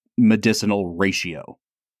to medicinal ratio.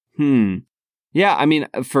 Yeah, I mean,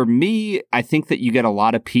 for me, I think that you get a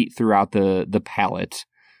lot of peat throughout the palate.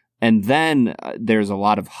 And then there's a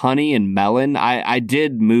lot of honey and melon. I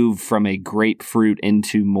did move from a grapefruit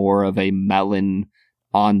into more of a melon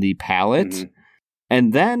on the palate.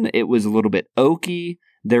 And then it was a little bit oaky.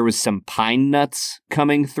 There was some pine nuts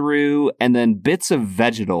coming through, and then bits of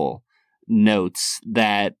vegetal notes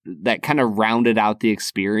that kind of rounded out the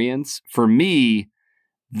experience. For me,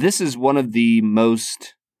 this is one of the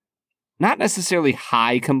most, not necessarily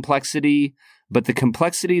high complexity, but the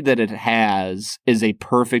complexity that it has is a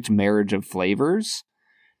perfect marriage of flavors.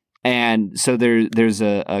 And so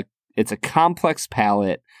it's a complex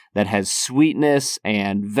palate that has sweetness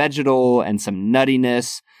and vegetal and some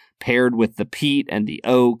nuttiness paired with the peat and the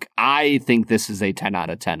oak. I think this is a 10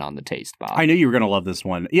 out of 10 on the taste, Bob. I knew you were going to love this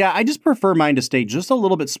one. Yeah, I just prefer mine to stay just a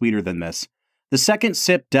little bit sweeter than this. The second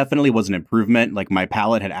sip definitely was an improvement. Like, my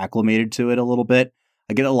palate had acclimated to it a little bit.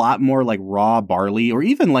 I get a lot more like raw barley, or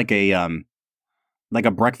even like a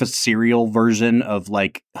breakfast cereal version of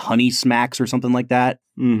like Honey Smacks or something like that.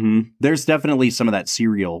 There's definitely some of that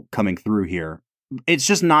cereal coming through here. It's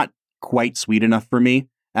just not quite sweet enough for me.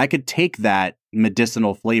 I could take that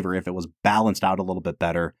medicinal flavor if it was balanced out a little bit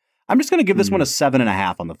better. I'm just going to give this one a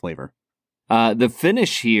 7.5 on the flavor. The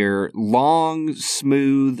finish here, long,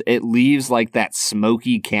 smooth. It leaves like that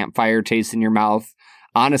smoky campfire taste in your mouth.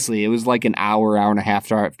 honestly, it was like an hour and a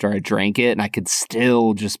half after I drank it, and I could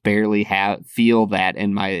still just barely feel that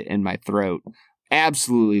in my throat.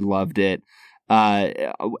 Absolutely loved it.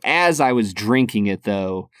 As I was drinking it,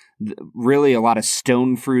 though, really a lot of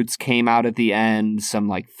stone fruits came out at the end, some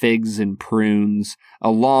like figs and prunes,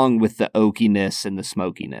 along with the oakiness and the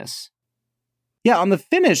smokiness. Yeah, on the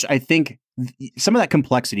finish, I think some of that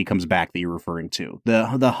complexity comes back that you're referring to.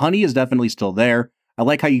 The honey is definitely still there. I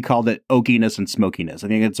like how you called it oakiness and smokiness. I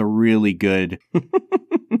think it's a really good...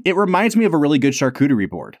 It reminds me of a really good charcuterie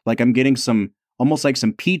board. Like I'm getting almost like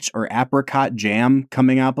some peach or apricot jam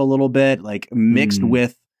coming up a little bit, like mixed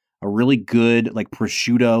with a really good like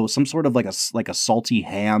prosciutto, some sort of like a salty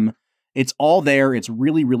ham. It's all there. It's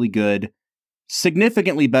really, really good.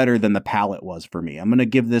 Significantly better than the palate was for me. I'm going to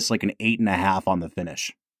give this like an 8.5 on the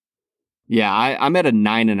finish. Yeah, I'm at a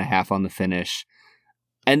 9.5 on the finish.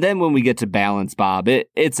 And then when we get to balance, Bob,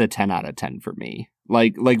 it's a 10 out of 10 for me.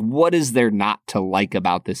 Like what is there not to like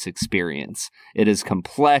about this experience? It is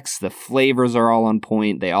complex. The flavors are all on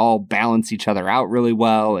point. They all balance each other out really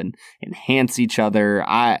well and enhance each other.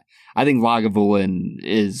 I think Lagavulin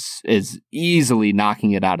is easily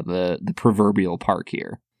knocking it out of the proverbial park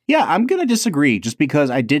here. Yeah, I'm going to disagree just because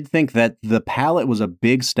I did think that the palate was a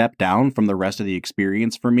big step down from the rest of the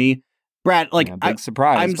experience for me. Brad, like, yeah, big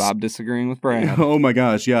surprise, Bob disagreeing with Brad. Oh my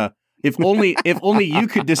gosh, yeah. If only you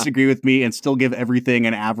could disagree with me and still give everything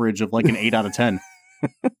an average of like an 8 out of 10.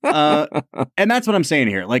 And that's what I'm saying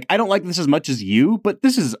here. Like, I don't like this as much as you, but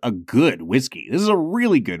this is a good whiskey. This is a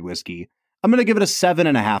really good whiskey. I'm going to give it a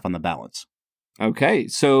 7.5 on the balance. Okay,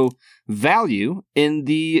 so value in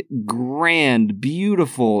the grand,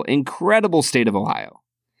 beautiful, incredible state of Ohio.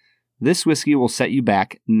 This whiskey will set you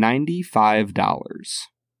back $95.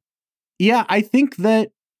 Yeah, I think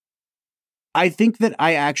that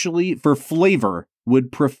I actually, for flavor,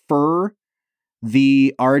 would prefer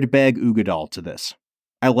the Ardbeg Uigeadail to this.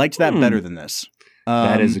 I liked that better than this.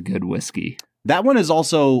 That is a good whiskey. That one is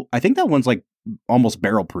also, I think that one's like almost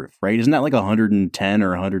barrel proof, right? Isn't that like 110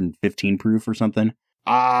 or 115 proof or something?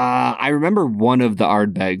 I remember one of the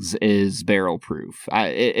Ardbegs is barrel proof.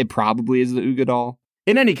 It probably is the Uigeadail.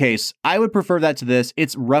 In any case, I would prefer that to this.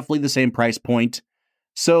 It's roughly the same price point.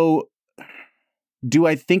 So do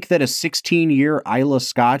I think that a 16-year Islay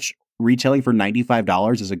Scotch retailing for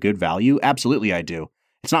 $95 is a good value? Absolutely, I do.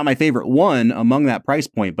 It's not my favorite one among that price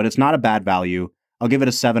point, but it's not a bad value. I'll give it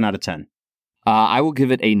a 7 out of 10. I will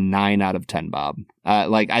give it a 9 out of 10, Bob.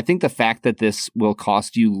 I think the fact that this will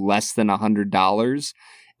cost you less than $100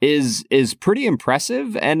 is pretty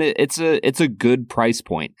impressive, and it's a good price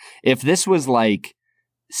point. If this was like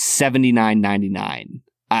 $79.99,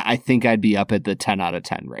 I think I'd be up at the 10 out of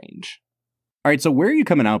 10 range. All right, so where are you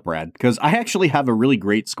coming out, Brad? Because I actually have a really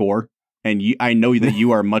great score, and I know that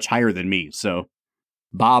you are much higher than me. So,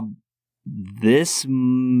 Bob, this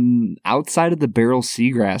outside of the Barrel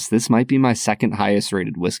Seagrass, this might be my second highest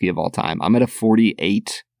rated whiskey of all time. I'm at a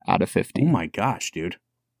 48 out of 50. Oh my gosh, dude!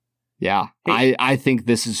 Yeah, hey. I think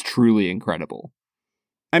this is truly incredible.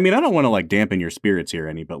 I mean, I don't want to like dampen your spirits here,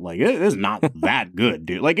 any, but like it is not that good,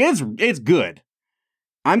 dude. Like it's good.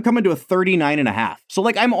 I'm coming to a 39.5. So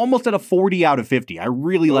like I'm almost at a 40 out of 50. I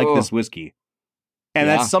really like this whiskey. And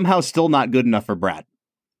that's somehow still not good enough for Brad.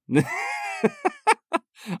 This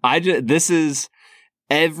is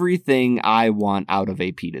everything I want out of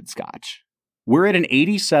a peated Scotch. We're at an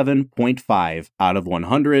 87.5 out of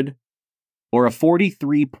 100 or a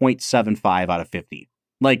 43.75 out of 50.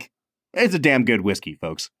 Like, it's a damn good whiskey,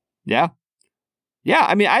 folks. Yeah. Yeah,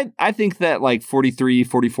 I mean, I think that like 43,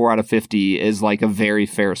 44 out of 50 is like a very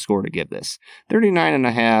fair score to give this.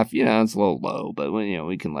 39.5, it's a little low, but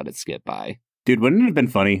we can let it skip by. Dude, wouldn't it have been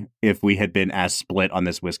funny if we had been as split on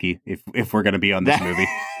this whiskey, if we're going to be on this movie?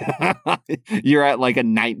 You're at like a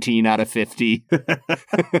 19 out of 50. All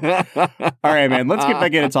right, man, let's get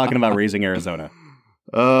back into talking about Raising Arizona.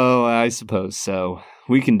 Oh, I suppose so.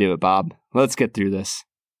 We can do it, Bob. Let's get through this.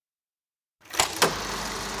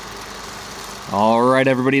 All right,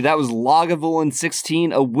 everybody, that was Lagavulin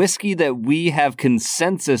 16, a whiskey that we have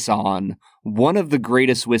consensus on, one of the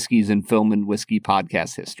greatest whiskeys in film and whiskey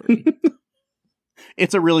podcast history.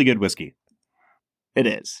 It's a really good whiskey. It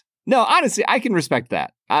is. No, honestly, I can respect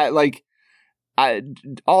that.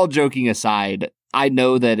 All joking aside, I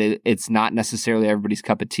know that it's not necessarily everybody's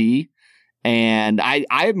cup of tea, and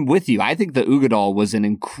I'm with you. I think the Uigeadail was an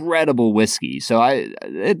incredible whiskey, so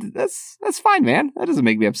that's fine, man. That doesn't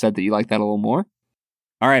make me upset that you like that a little more.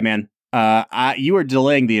 All right, man. You are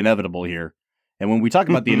delaying the inevitable here, and when we talk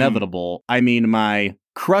about the inevitable, I mean my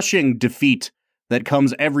crushing defeat that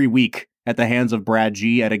comes every week at the hands of Brad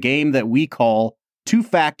G at a game that we call Two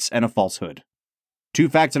Facts and a Falsehood. Two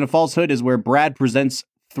Facts and a Falsehood is where Brad presents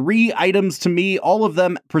 3 items to me, all of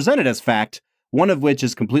them presented as fact, one of which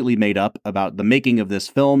is completely made up about the making of this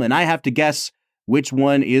film, and I have to guess which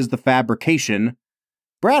one is the fabrication.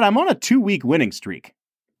 Brad, I'm on a 2-week winning streak.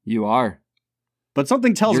 You are. But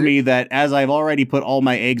something tells me that as I've already put all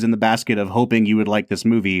my eggs in the basket of hoping you would like this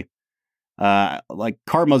movie,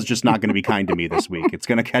 karma's just not going to be kind to me this week. It's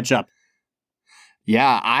going to catch up.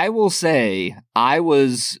 Yeah, I will say I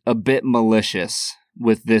was a bit malicious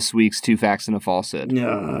with this week's Two Facts and a Falsehood.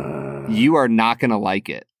 You are not going to like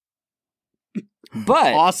it.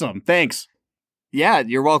 But awesome. Thanks. Yeah,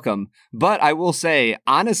 you're welcome. But I will say,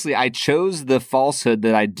 honestly, I chose the falsehood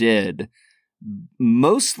that I did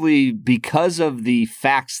mostly because of the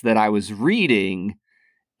facts that I was reading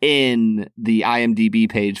in the IMDb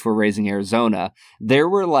page for Raising Arizona. There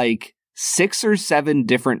were like 6 or 7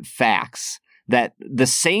 different facts that the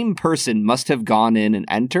same person must have gone in and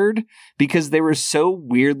entered because they were so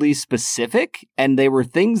weirdly specific and they were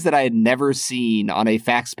things that I had never seen on a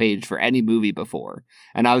facts page for any movie before.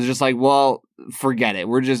 And I was just like, well, forget it.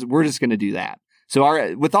 We're just going to do that.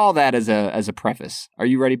 So with all that as a preface, are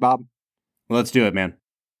you ready, Bob? Let's do it, man.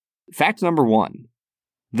 Fact number 1.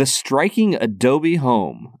 The striking adobe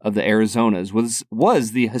home of the Arizonas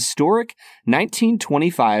was the historic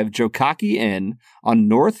 1925 Jokaki Inn on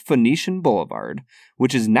North Phoenician Boulevard,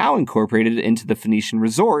 which is now incorporated into the Phoenician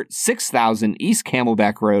Resort, 6000 East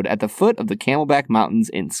Camelback Road at the foot of the Camelback Mountains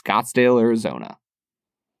in Scottsdale, Arizona.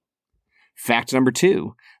 Fact number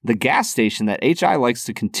 2. The gas station that H.I. likes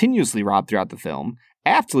to continuously rob throughout the film,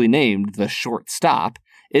 aptly named the Short Stop,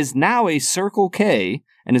 is now a Circle K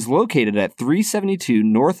and is located at 372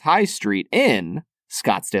 North High Street in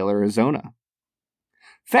Scottsdale, Arizona.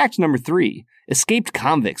 Fact number 3. Escaped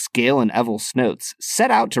convicts Gail and Evel Snotes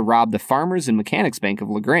set out to rob the Farmers and Mechanics Bank of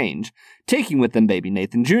LaGrange, taking with them baby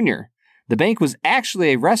Nathan Jr. The bank was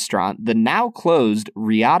actually a restaurant, the now closed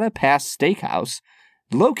Riata Pass Steakhouse,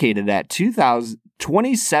 located at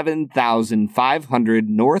 27,500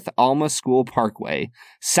 North Alma School Parkway,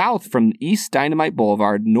 south from East Dynamite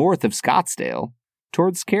Boulevard, north of Scottsdale,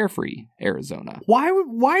 towards Carefree, Arizona.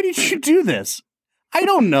 Why did you do this? I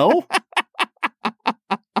don't know.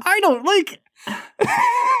 I don't like.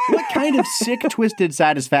 What kind of sick, twisted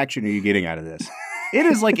satisfaction are you getting out of this? It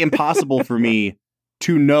is like impossible for me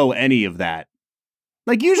to know any of that.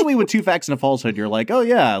 Like usually with Two Facts and a Falsehood, you're like, oh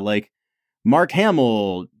yeah, like Mark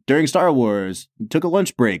Hamill during Star Wars took a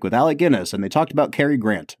lunch break with Alec Guinness and they talked about Cary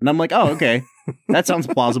Grant. And I'm like, oh, okay, that sounds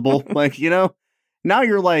plausible. Like, now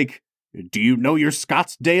you're like, do you know your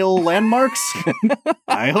Scottsdale landmarks?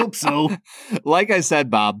 I hope so. Like I said,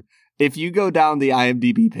 Bob, if you go down the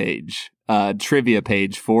IMDb page, trivia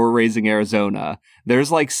page for Raising Arizona,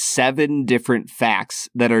 there's like 7 different facts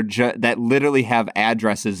that are that literally have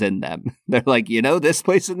addresses in them. They're like, this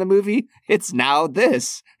place in the movie, it's now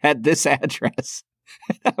this at this address.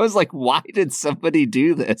 I was like, why did somebody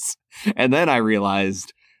do this? And then I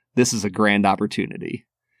realized this is a grand opportunity.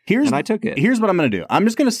 And I took it. Here's what I'm going to do. I'm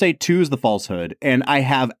just going to say 2 is the falsehood, and I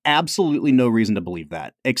have absolutely no reason to believe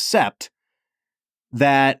that, except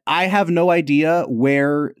that I have no idea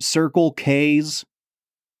where Circle K's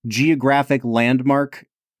geographic landmark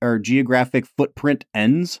or geographic footprint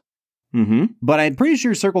ends. Mm-hmm. But I'm pretty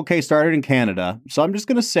sure Circle K started in Canada, so I'm just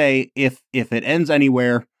going to say if it ends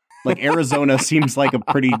anywhere, like Arizona seems like a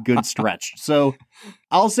pretty good stretch. So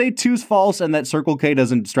I'll say 2's false and that Circle K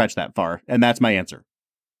doesn't stretch that far, and that's my answer.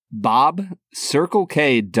 Bob, Circle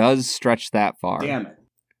K does stretch that far. Damn it.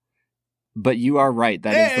 But you are right.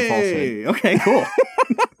 That is the falsehood. Okay, cool.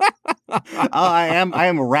 I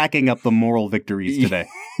am racking up the moral victories today.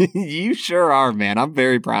 You sure are, man. I'm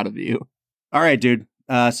very proud of you. All right, dude.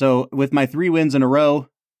 So with my 3 wins in a row,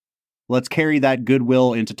 let's carry that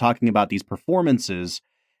goodwill into talking about these performances.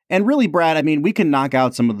 And really, Brad, I mean, we can knock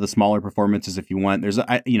out some of the smaller performances if you want. There's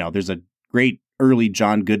a great early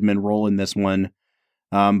John Goodman role in this one.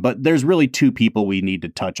 But there's really 2 people we need to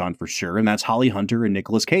touch on for sure, and that's Holly Hunter and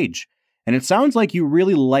Nicolas Cage. And it sounds like you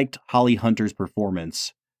really liked Holly Hunter's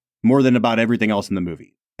performance more than about everything else in the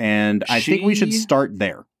movie. And I think we should start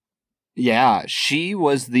there. Yeah, she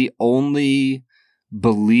was the only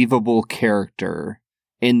believable character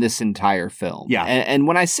in this entire film. Yeah. And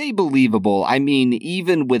when I say believable, I mean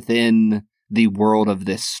even within the world of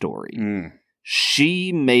this story.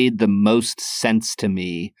 She made the most sense to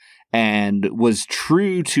me and was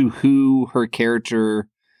true to who her character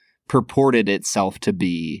purported itself to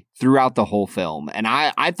be throughout the whole film. And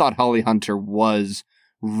I thought Holly Hunter was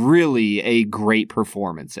really a great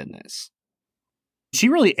performance in this. She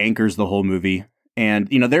really anchors the whole movie. And,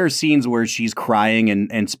 there are scenes where she's crying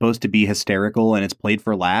and supposed to be hysterical and it's played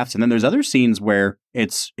for laughs. And then there's other scenes where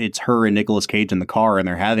it's her and Nicolas Cage in the car and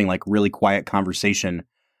they're having like really quiet conversation,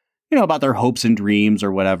 about their hopes and dreams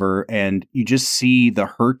or whatever. And you just see the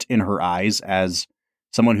hurt in her eyes as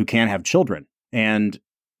someone who can't have children. And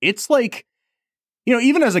it's like,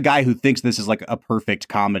 even as a guy who thinks this is like a perfect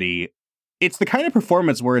comedy, it's the kind of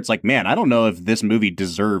performance where it's like, man, I don't know if this movie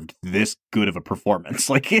deserved this good of a performance.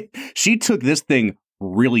 Like, she took this thing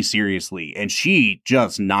really seriously, and she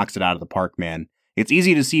just knocks it out of the park, man. It's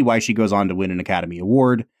easy to see why she goes on to win an Academy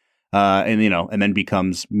Award, and then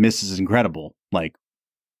becomes Mrs. Incredible. Like,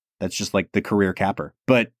 that's just like the career capper.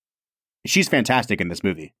 But she's fantastic in this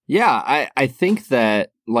movie. Yeah, I think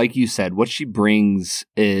that, like you said, what she brings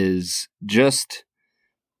is just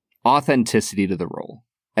authenticity to the role.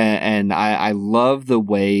 And I love the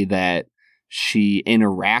way that she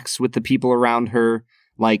interacts with the people around her.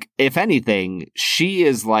 Like, if anything, she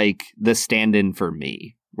is like the stand-in for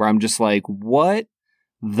me, where I'm just like, what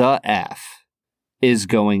the F is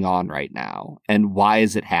going on right now? And why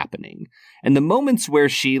is it happening? And the moments where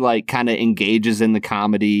she like kind of engages in the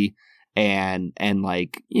comedy and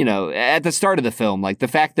like, at the start of the film, like the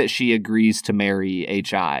fact that she agrees to marry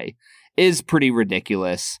H.I. is pretty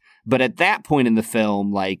ridiculous. But at that point in the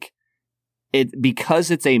film, like,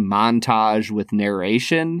 because it's a montage with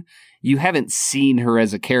narration, you haven't seen her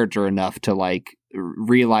as a character enough to like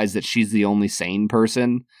realize that she's the only sane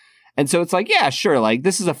person. And so it's like, yeah, sure, like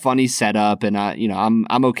this is a funny setup, and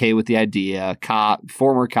I'm okay with the idea.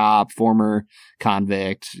 Former cop, former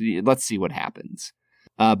convict. Let's see what happens.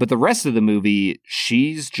 But the rest of the movie,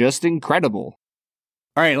 she's just incredible.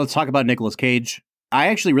 All right, let's talk about Nicolas Cage. I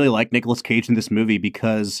actually really like Nicolas Cage in this movie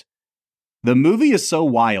because the movie is so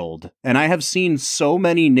wild, and I have seen so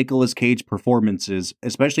many Nicolas Cage performances,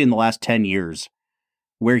 especially in the last 10 years,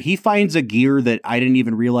 where he finds a gear that I didn't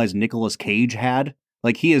even realize Nicolas Cage had.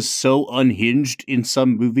 Like, he is so unhinged in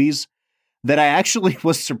some movies that I actually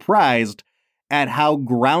was surprised at how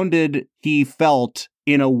grounded he felt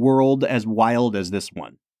in a world as wild as this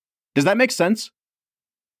one. Does that make sense?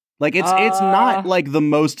 Like, it's not like the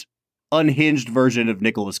most unhinged version of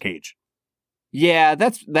Nicolas Cage. Yeah,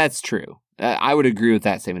 that's true. I would agree with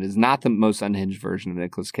that statement. It's not the most unhinged version of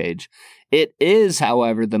Nicolas Cage. It is,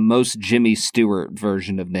 however, the most Jimmy Stewart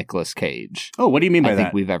version of Nicolas Cage. Oh, what do you mean by that? I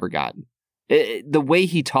think we've ever gotten. The way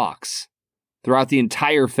he talks throughout the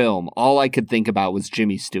entire film, all I could think about was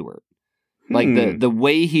Jimmy Stewart. Like the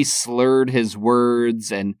way he slurred his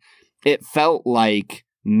words, and it felt like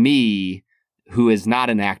me, who is not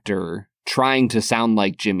an actor, trying to sound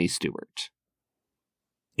like Jimmy Stewart.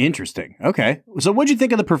 Interesting. Okay. So what'd you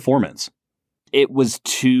think of the performance? It was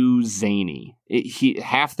too zany.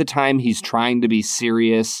 Half the time he's trying to be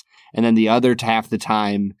serious, and then the other half the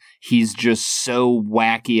time he's just so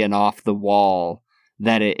wacky and off the wall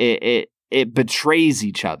that it betrays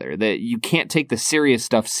each other. That you can't take the serious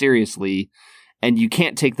stuff seriously, and you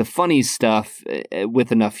can't take the funny stuff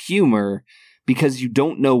with enough humor because you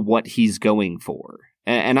don't know what he's going for.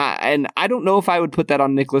 And I don't know if I would put that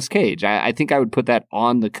on Nicolas Cage. I think I would put that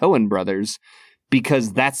on the Coen brothers,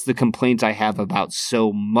 because that's the complaint I have about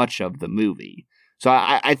so much of the movie. So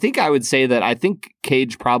I think I would say that I think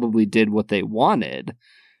Cage probably did what they wanted,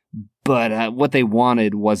 but what they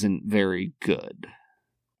wanted wasn't very good.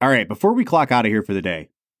 All right, before we clock out of here for the day,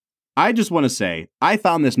 I just want to say I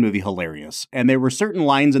found this movie hilarious, and there were certain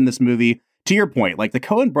lines in this movie, to your point, like the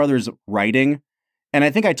Coen brothers writing. And I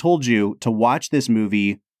think I told you to watch this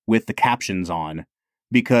movie with the captions on,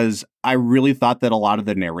 because I really thought that a lot of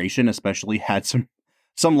the narration especially had some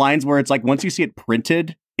lines where it's like, once you see it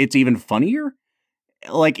printed, it's even funnier.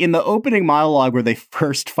 Like in the opening monologue where they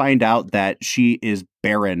first find out that she is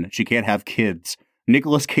barren, she can't have kids,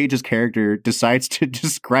 Nicolas Cage's character decides to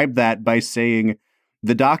describe that by saying,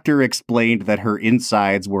 "The doctor explained that her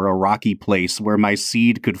insides were a rocky place where my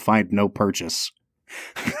seed could find no purchase."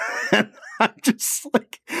 I'm just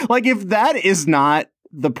like if that is not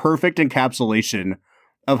the perfect encapsulation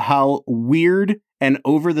of how weird and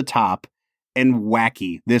over the top and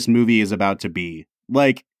wacky this movie is about to be.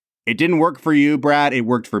 Like, it didn't work for you, Brad. It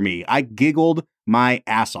worked for me. I giggled my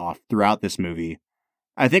ass off throughout this movie.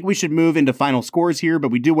 I think we should move into final scores here,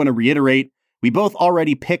 but we do want to reiterate, we both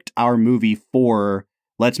already picked our movie for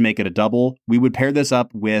Let's Make It a Double. We would pair this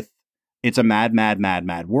up with It's a Mad, Mad, Mad,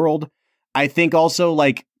 Mad World. I think also,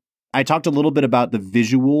 like, I talked a little bit about the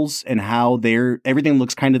visuals and how everything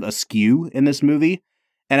looks kind of askew in this movie.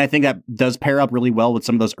 And I think that does pair up really well with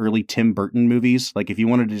some of those early Tim Burton movies. Like, if you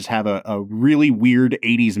wanted to just have a really weird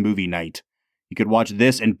 80s movie night, you could watch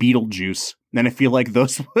this and Beetlejuice. And I feel like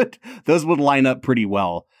those would line up pretty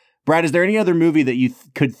well. Brad, is there any other movie that you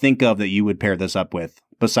could think of that you would pair this up with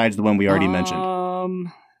besides the one we already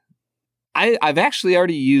mentioned? I've actually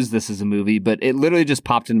already used this as a movie, but it literally just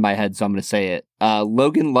popped into my head, so I'm going to say it.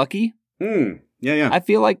 Logan Lucky. Yeah. I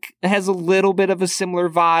feel like it has a little bit of a similar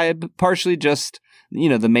vibe, partially just,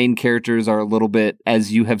 the main characters are a little bit,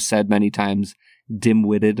 as you have said many times,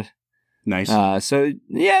 dim-witted. Nice. So,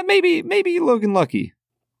 yeah, maybe Logan Lucky.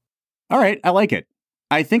 All right, I like it.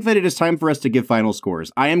 I think that it is time for us to give final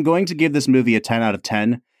scores. I am going to give this movie a 10 out of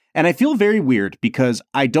 10, and I feel very weird because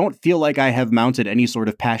I don't feel like I have mounted any sort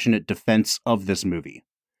of passionate defense of this movie.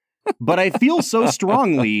 But I feel so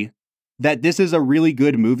strongly that this is a really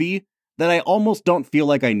good movie that I almost don't feel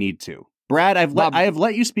like I need to. Brad, I have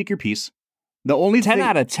let you speak your piece. The only 10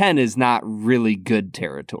 out of 10 is not really good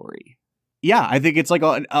territory. Yeah, I think it's like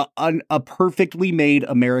a perfectly made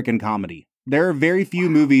American comedy. There are very few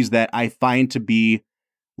movies that I find to be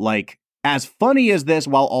like as funny as this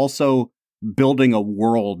while also building a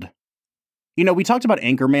world. We talked about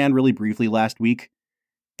Anchorman really briefly last week.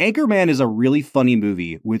 Anchorman is a really funny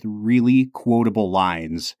movie with really quotable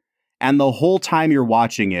lines. And the whole time you're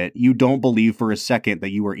watching it, you don't believe for a second that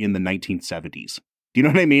you were in the 1970s. Do you know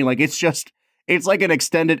what I mean? Like, it's like an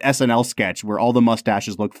extended SNL sketch where all the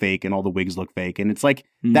mustaches look fake and all the wigs look fake. And it's like,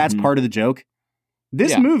 that's part of the joke.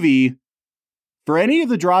 This movie, for any of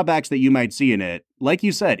the drawbacks that you might see in it, like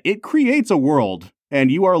you said, it creates a world and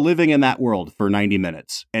you are living in that world for 90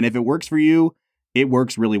 minutes. And if it works for you, it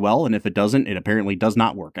works really well. And if it doesn't, it apparently does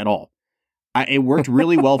not work at all. It worked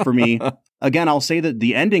really well for me. Again, I'll say that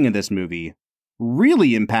the ending of this movie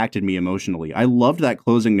really impacted me emotionally. I loved that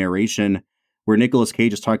closing narration where Nicolas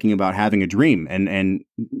Cage is talking about having a dream and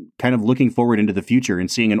kind of looking forward into the future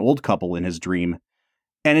and seeing an old couple in his dream.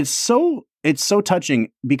 And it's so touching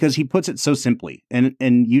because he puts it so simply. And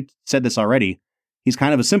you said this already. He's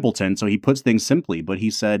kind of a simpleton, so he puts things simply. But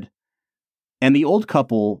he said, and the old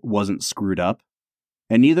couple wasn't screwed up,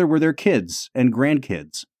 and neither were their kids and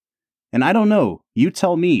grandkids. And I don't know, you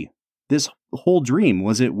tell me, this whole dream,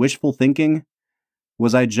 was it wishful thinking?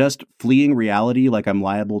 Was I just fleeing reality like I'm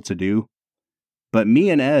liable to do? But me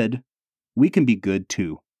and Ed, we can be good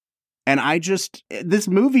too. And this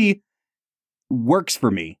movie works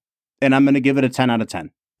for me. And I'm going to give it a 10 out of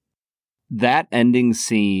 10. That ending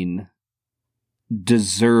scene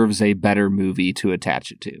deserves a better movie to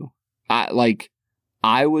attach it to.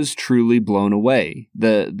 I was truly blown away.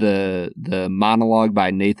 The monologue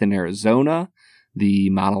by Nathan Arizona, the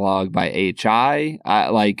monologue by H.I.,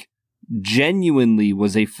 genuinely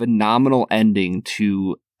was a phenomenal ending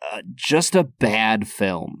to just a bad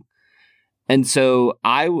film. And so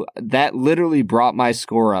that literally brought my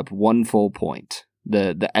score up 1 full point.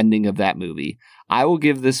 The ending of that movie. I will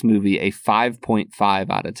give this movie a 5.5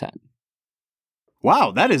 out of 10.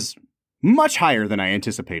 Wow, that is much higher than I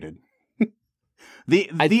anticipated. The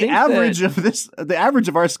average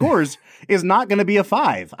of our scores is not going to be a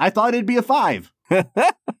 5. I thought it'd be a 5.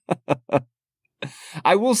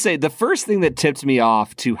 I will say the first thing that tipped me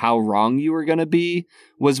off to how wrong you were going to be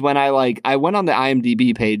was when I went on the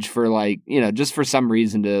IMDb page for just for some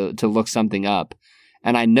reason to look something up.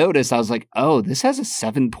 And I noticed, I was like, oh, this has a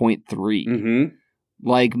 7.3. Mm-hmm.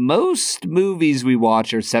 Like most movies we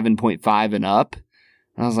watch are 7.5 and up.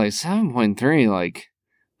 And I was like, 7.3, like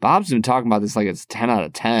Bob's been talking about this like it's 10 out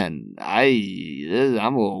of 10.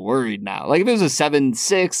 I'm a little worried now. Like if it was a 7.6,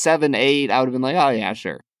 7.8, I would have been like, oh yeah,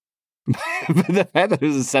 sure. But the fact that it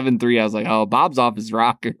was a 7.3, I was like, oh, Bob's off his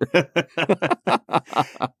rocker.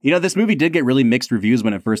 This movie did get really mixed reviews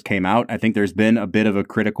when it first came out. I think there's been a bit of a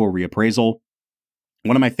critical reappraisal.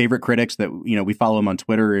 One of my favorite critics that, we follow him on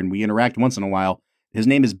Twitter and we interact once in a while. His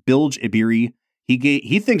name is Bilge Ibiri.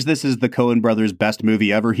 He thinks this is the Coen brothers' best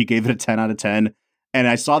movie ever. He gave it a 10 out of 10. And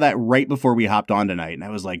I saw that right before we hopped on tonight. And I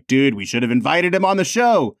was like, dude, we should have invited him on the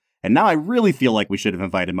show. And now I really feel like we should have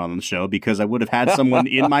invited him on the show because I would have had someone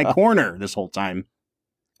in my corner this whole time.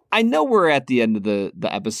 I know we're at the end of the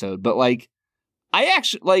episode, but I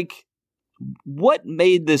actually what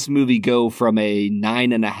made this movie go from a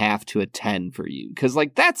 9.5 to a 10 for you? Because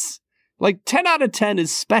that's 10 out of 10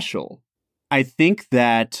 is special. I think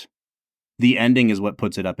that the ending is what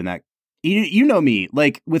puts it up in that. You know me,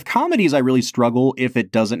 with comedies, I really struggle if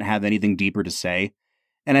it doesn't have anything deeper to say.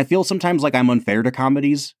 And I feel sometimes like I'm unfair to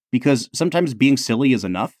comedies because sometimes being silly is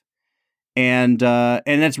enough. And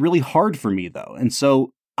that's really hard for me, though. And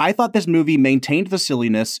so I thought this movie maintained the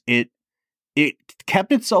silliness. It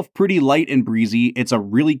kept itself pretty light and breezy. It's a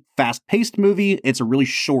really fast-paced movie. It's a really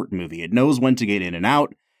short movie. It knows when to get in and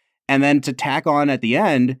out. And then to tack on at the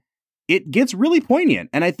end, it gets really poignant.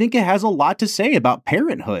 And I think it has a lot to say about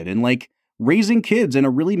parenthood and raising kids in a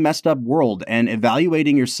really messed up world and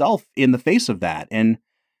evaluating yourself in the face of that and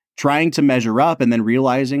trying to measure up and then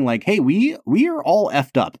realizing like, hey, we are all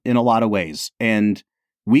effed up in a lot of ways and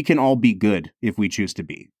we can all be good if we choose to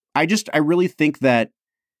be. I really think that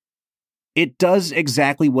it does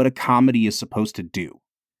exactly what a comedy is supposed to do.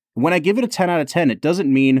 When I give it a 10 out of 10, it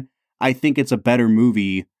doesn't mean I think it's a better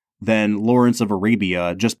movie than Lawrence of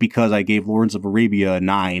Arabia just because I gave Lawrence of Arabia a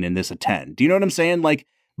 9 and this a 10. Do you know what I'm saying? Like,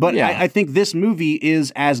 but yeah. I think this movie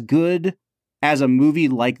is as good as a movie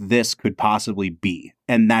like this could possibly be.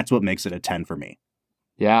 And that's what makes it a 10 for me.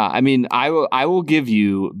 Yeah, I mean, I will give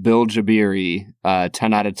you Bill Jabiri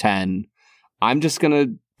 10 out of 10. I'm just going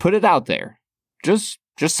to put it out there. Just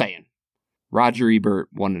saying. Roger Ebert,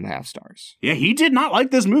 1.5 stars. Yeah, he did not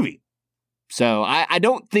like this movie. So I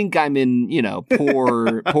don't think I'm in,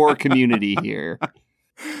 poor community here.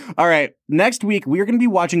 All right. Next week, we're going to be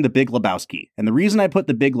watching The Big Lebowski. And the reason I put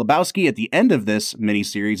The Big Lebowski at the end of this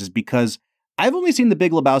miniseries is because I've only seen The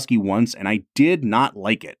Big Lebowski once, and I did not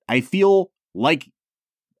like it. I feel like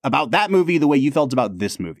about that movie the way you felt about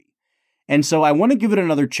this movie. And so I want to give it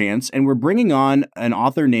another chance, and we're bringing on an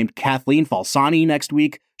author named Kathleen Falsani next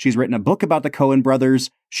week. She's written a book about the Coen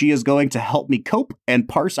brothers. She is going to help me cope and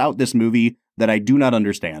parse out this movie that I do not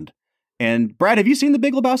understand. And Brad, have you seen The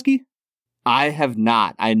Big Lebowski? I have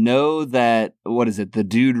not. I know that, what is it? The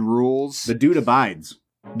Dude Rules? The Dude Abides.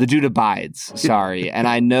 The Dude Abides, sorry. And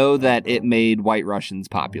I know that it made White Russians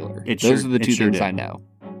popular. Those are the two things I know.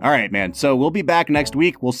 All right, man. So we'll be back next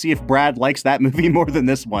week. We'll see if Brad likes that movie more than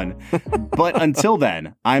this one. But until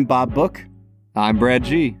then, I'm Bob Book. I'm Brad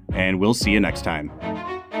G. And we'll see you next time.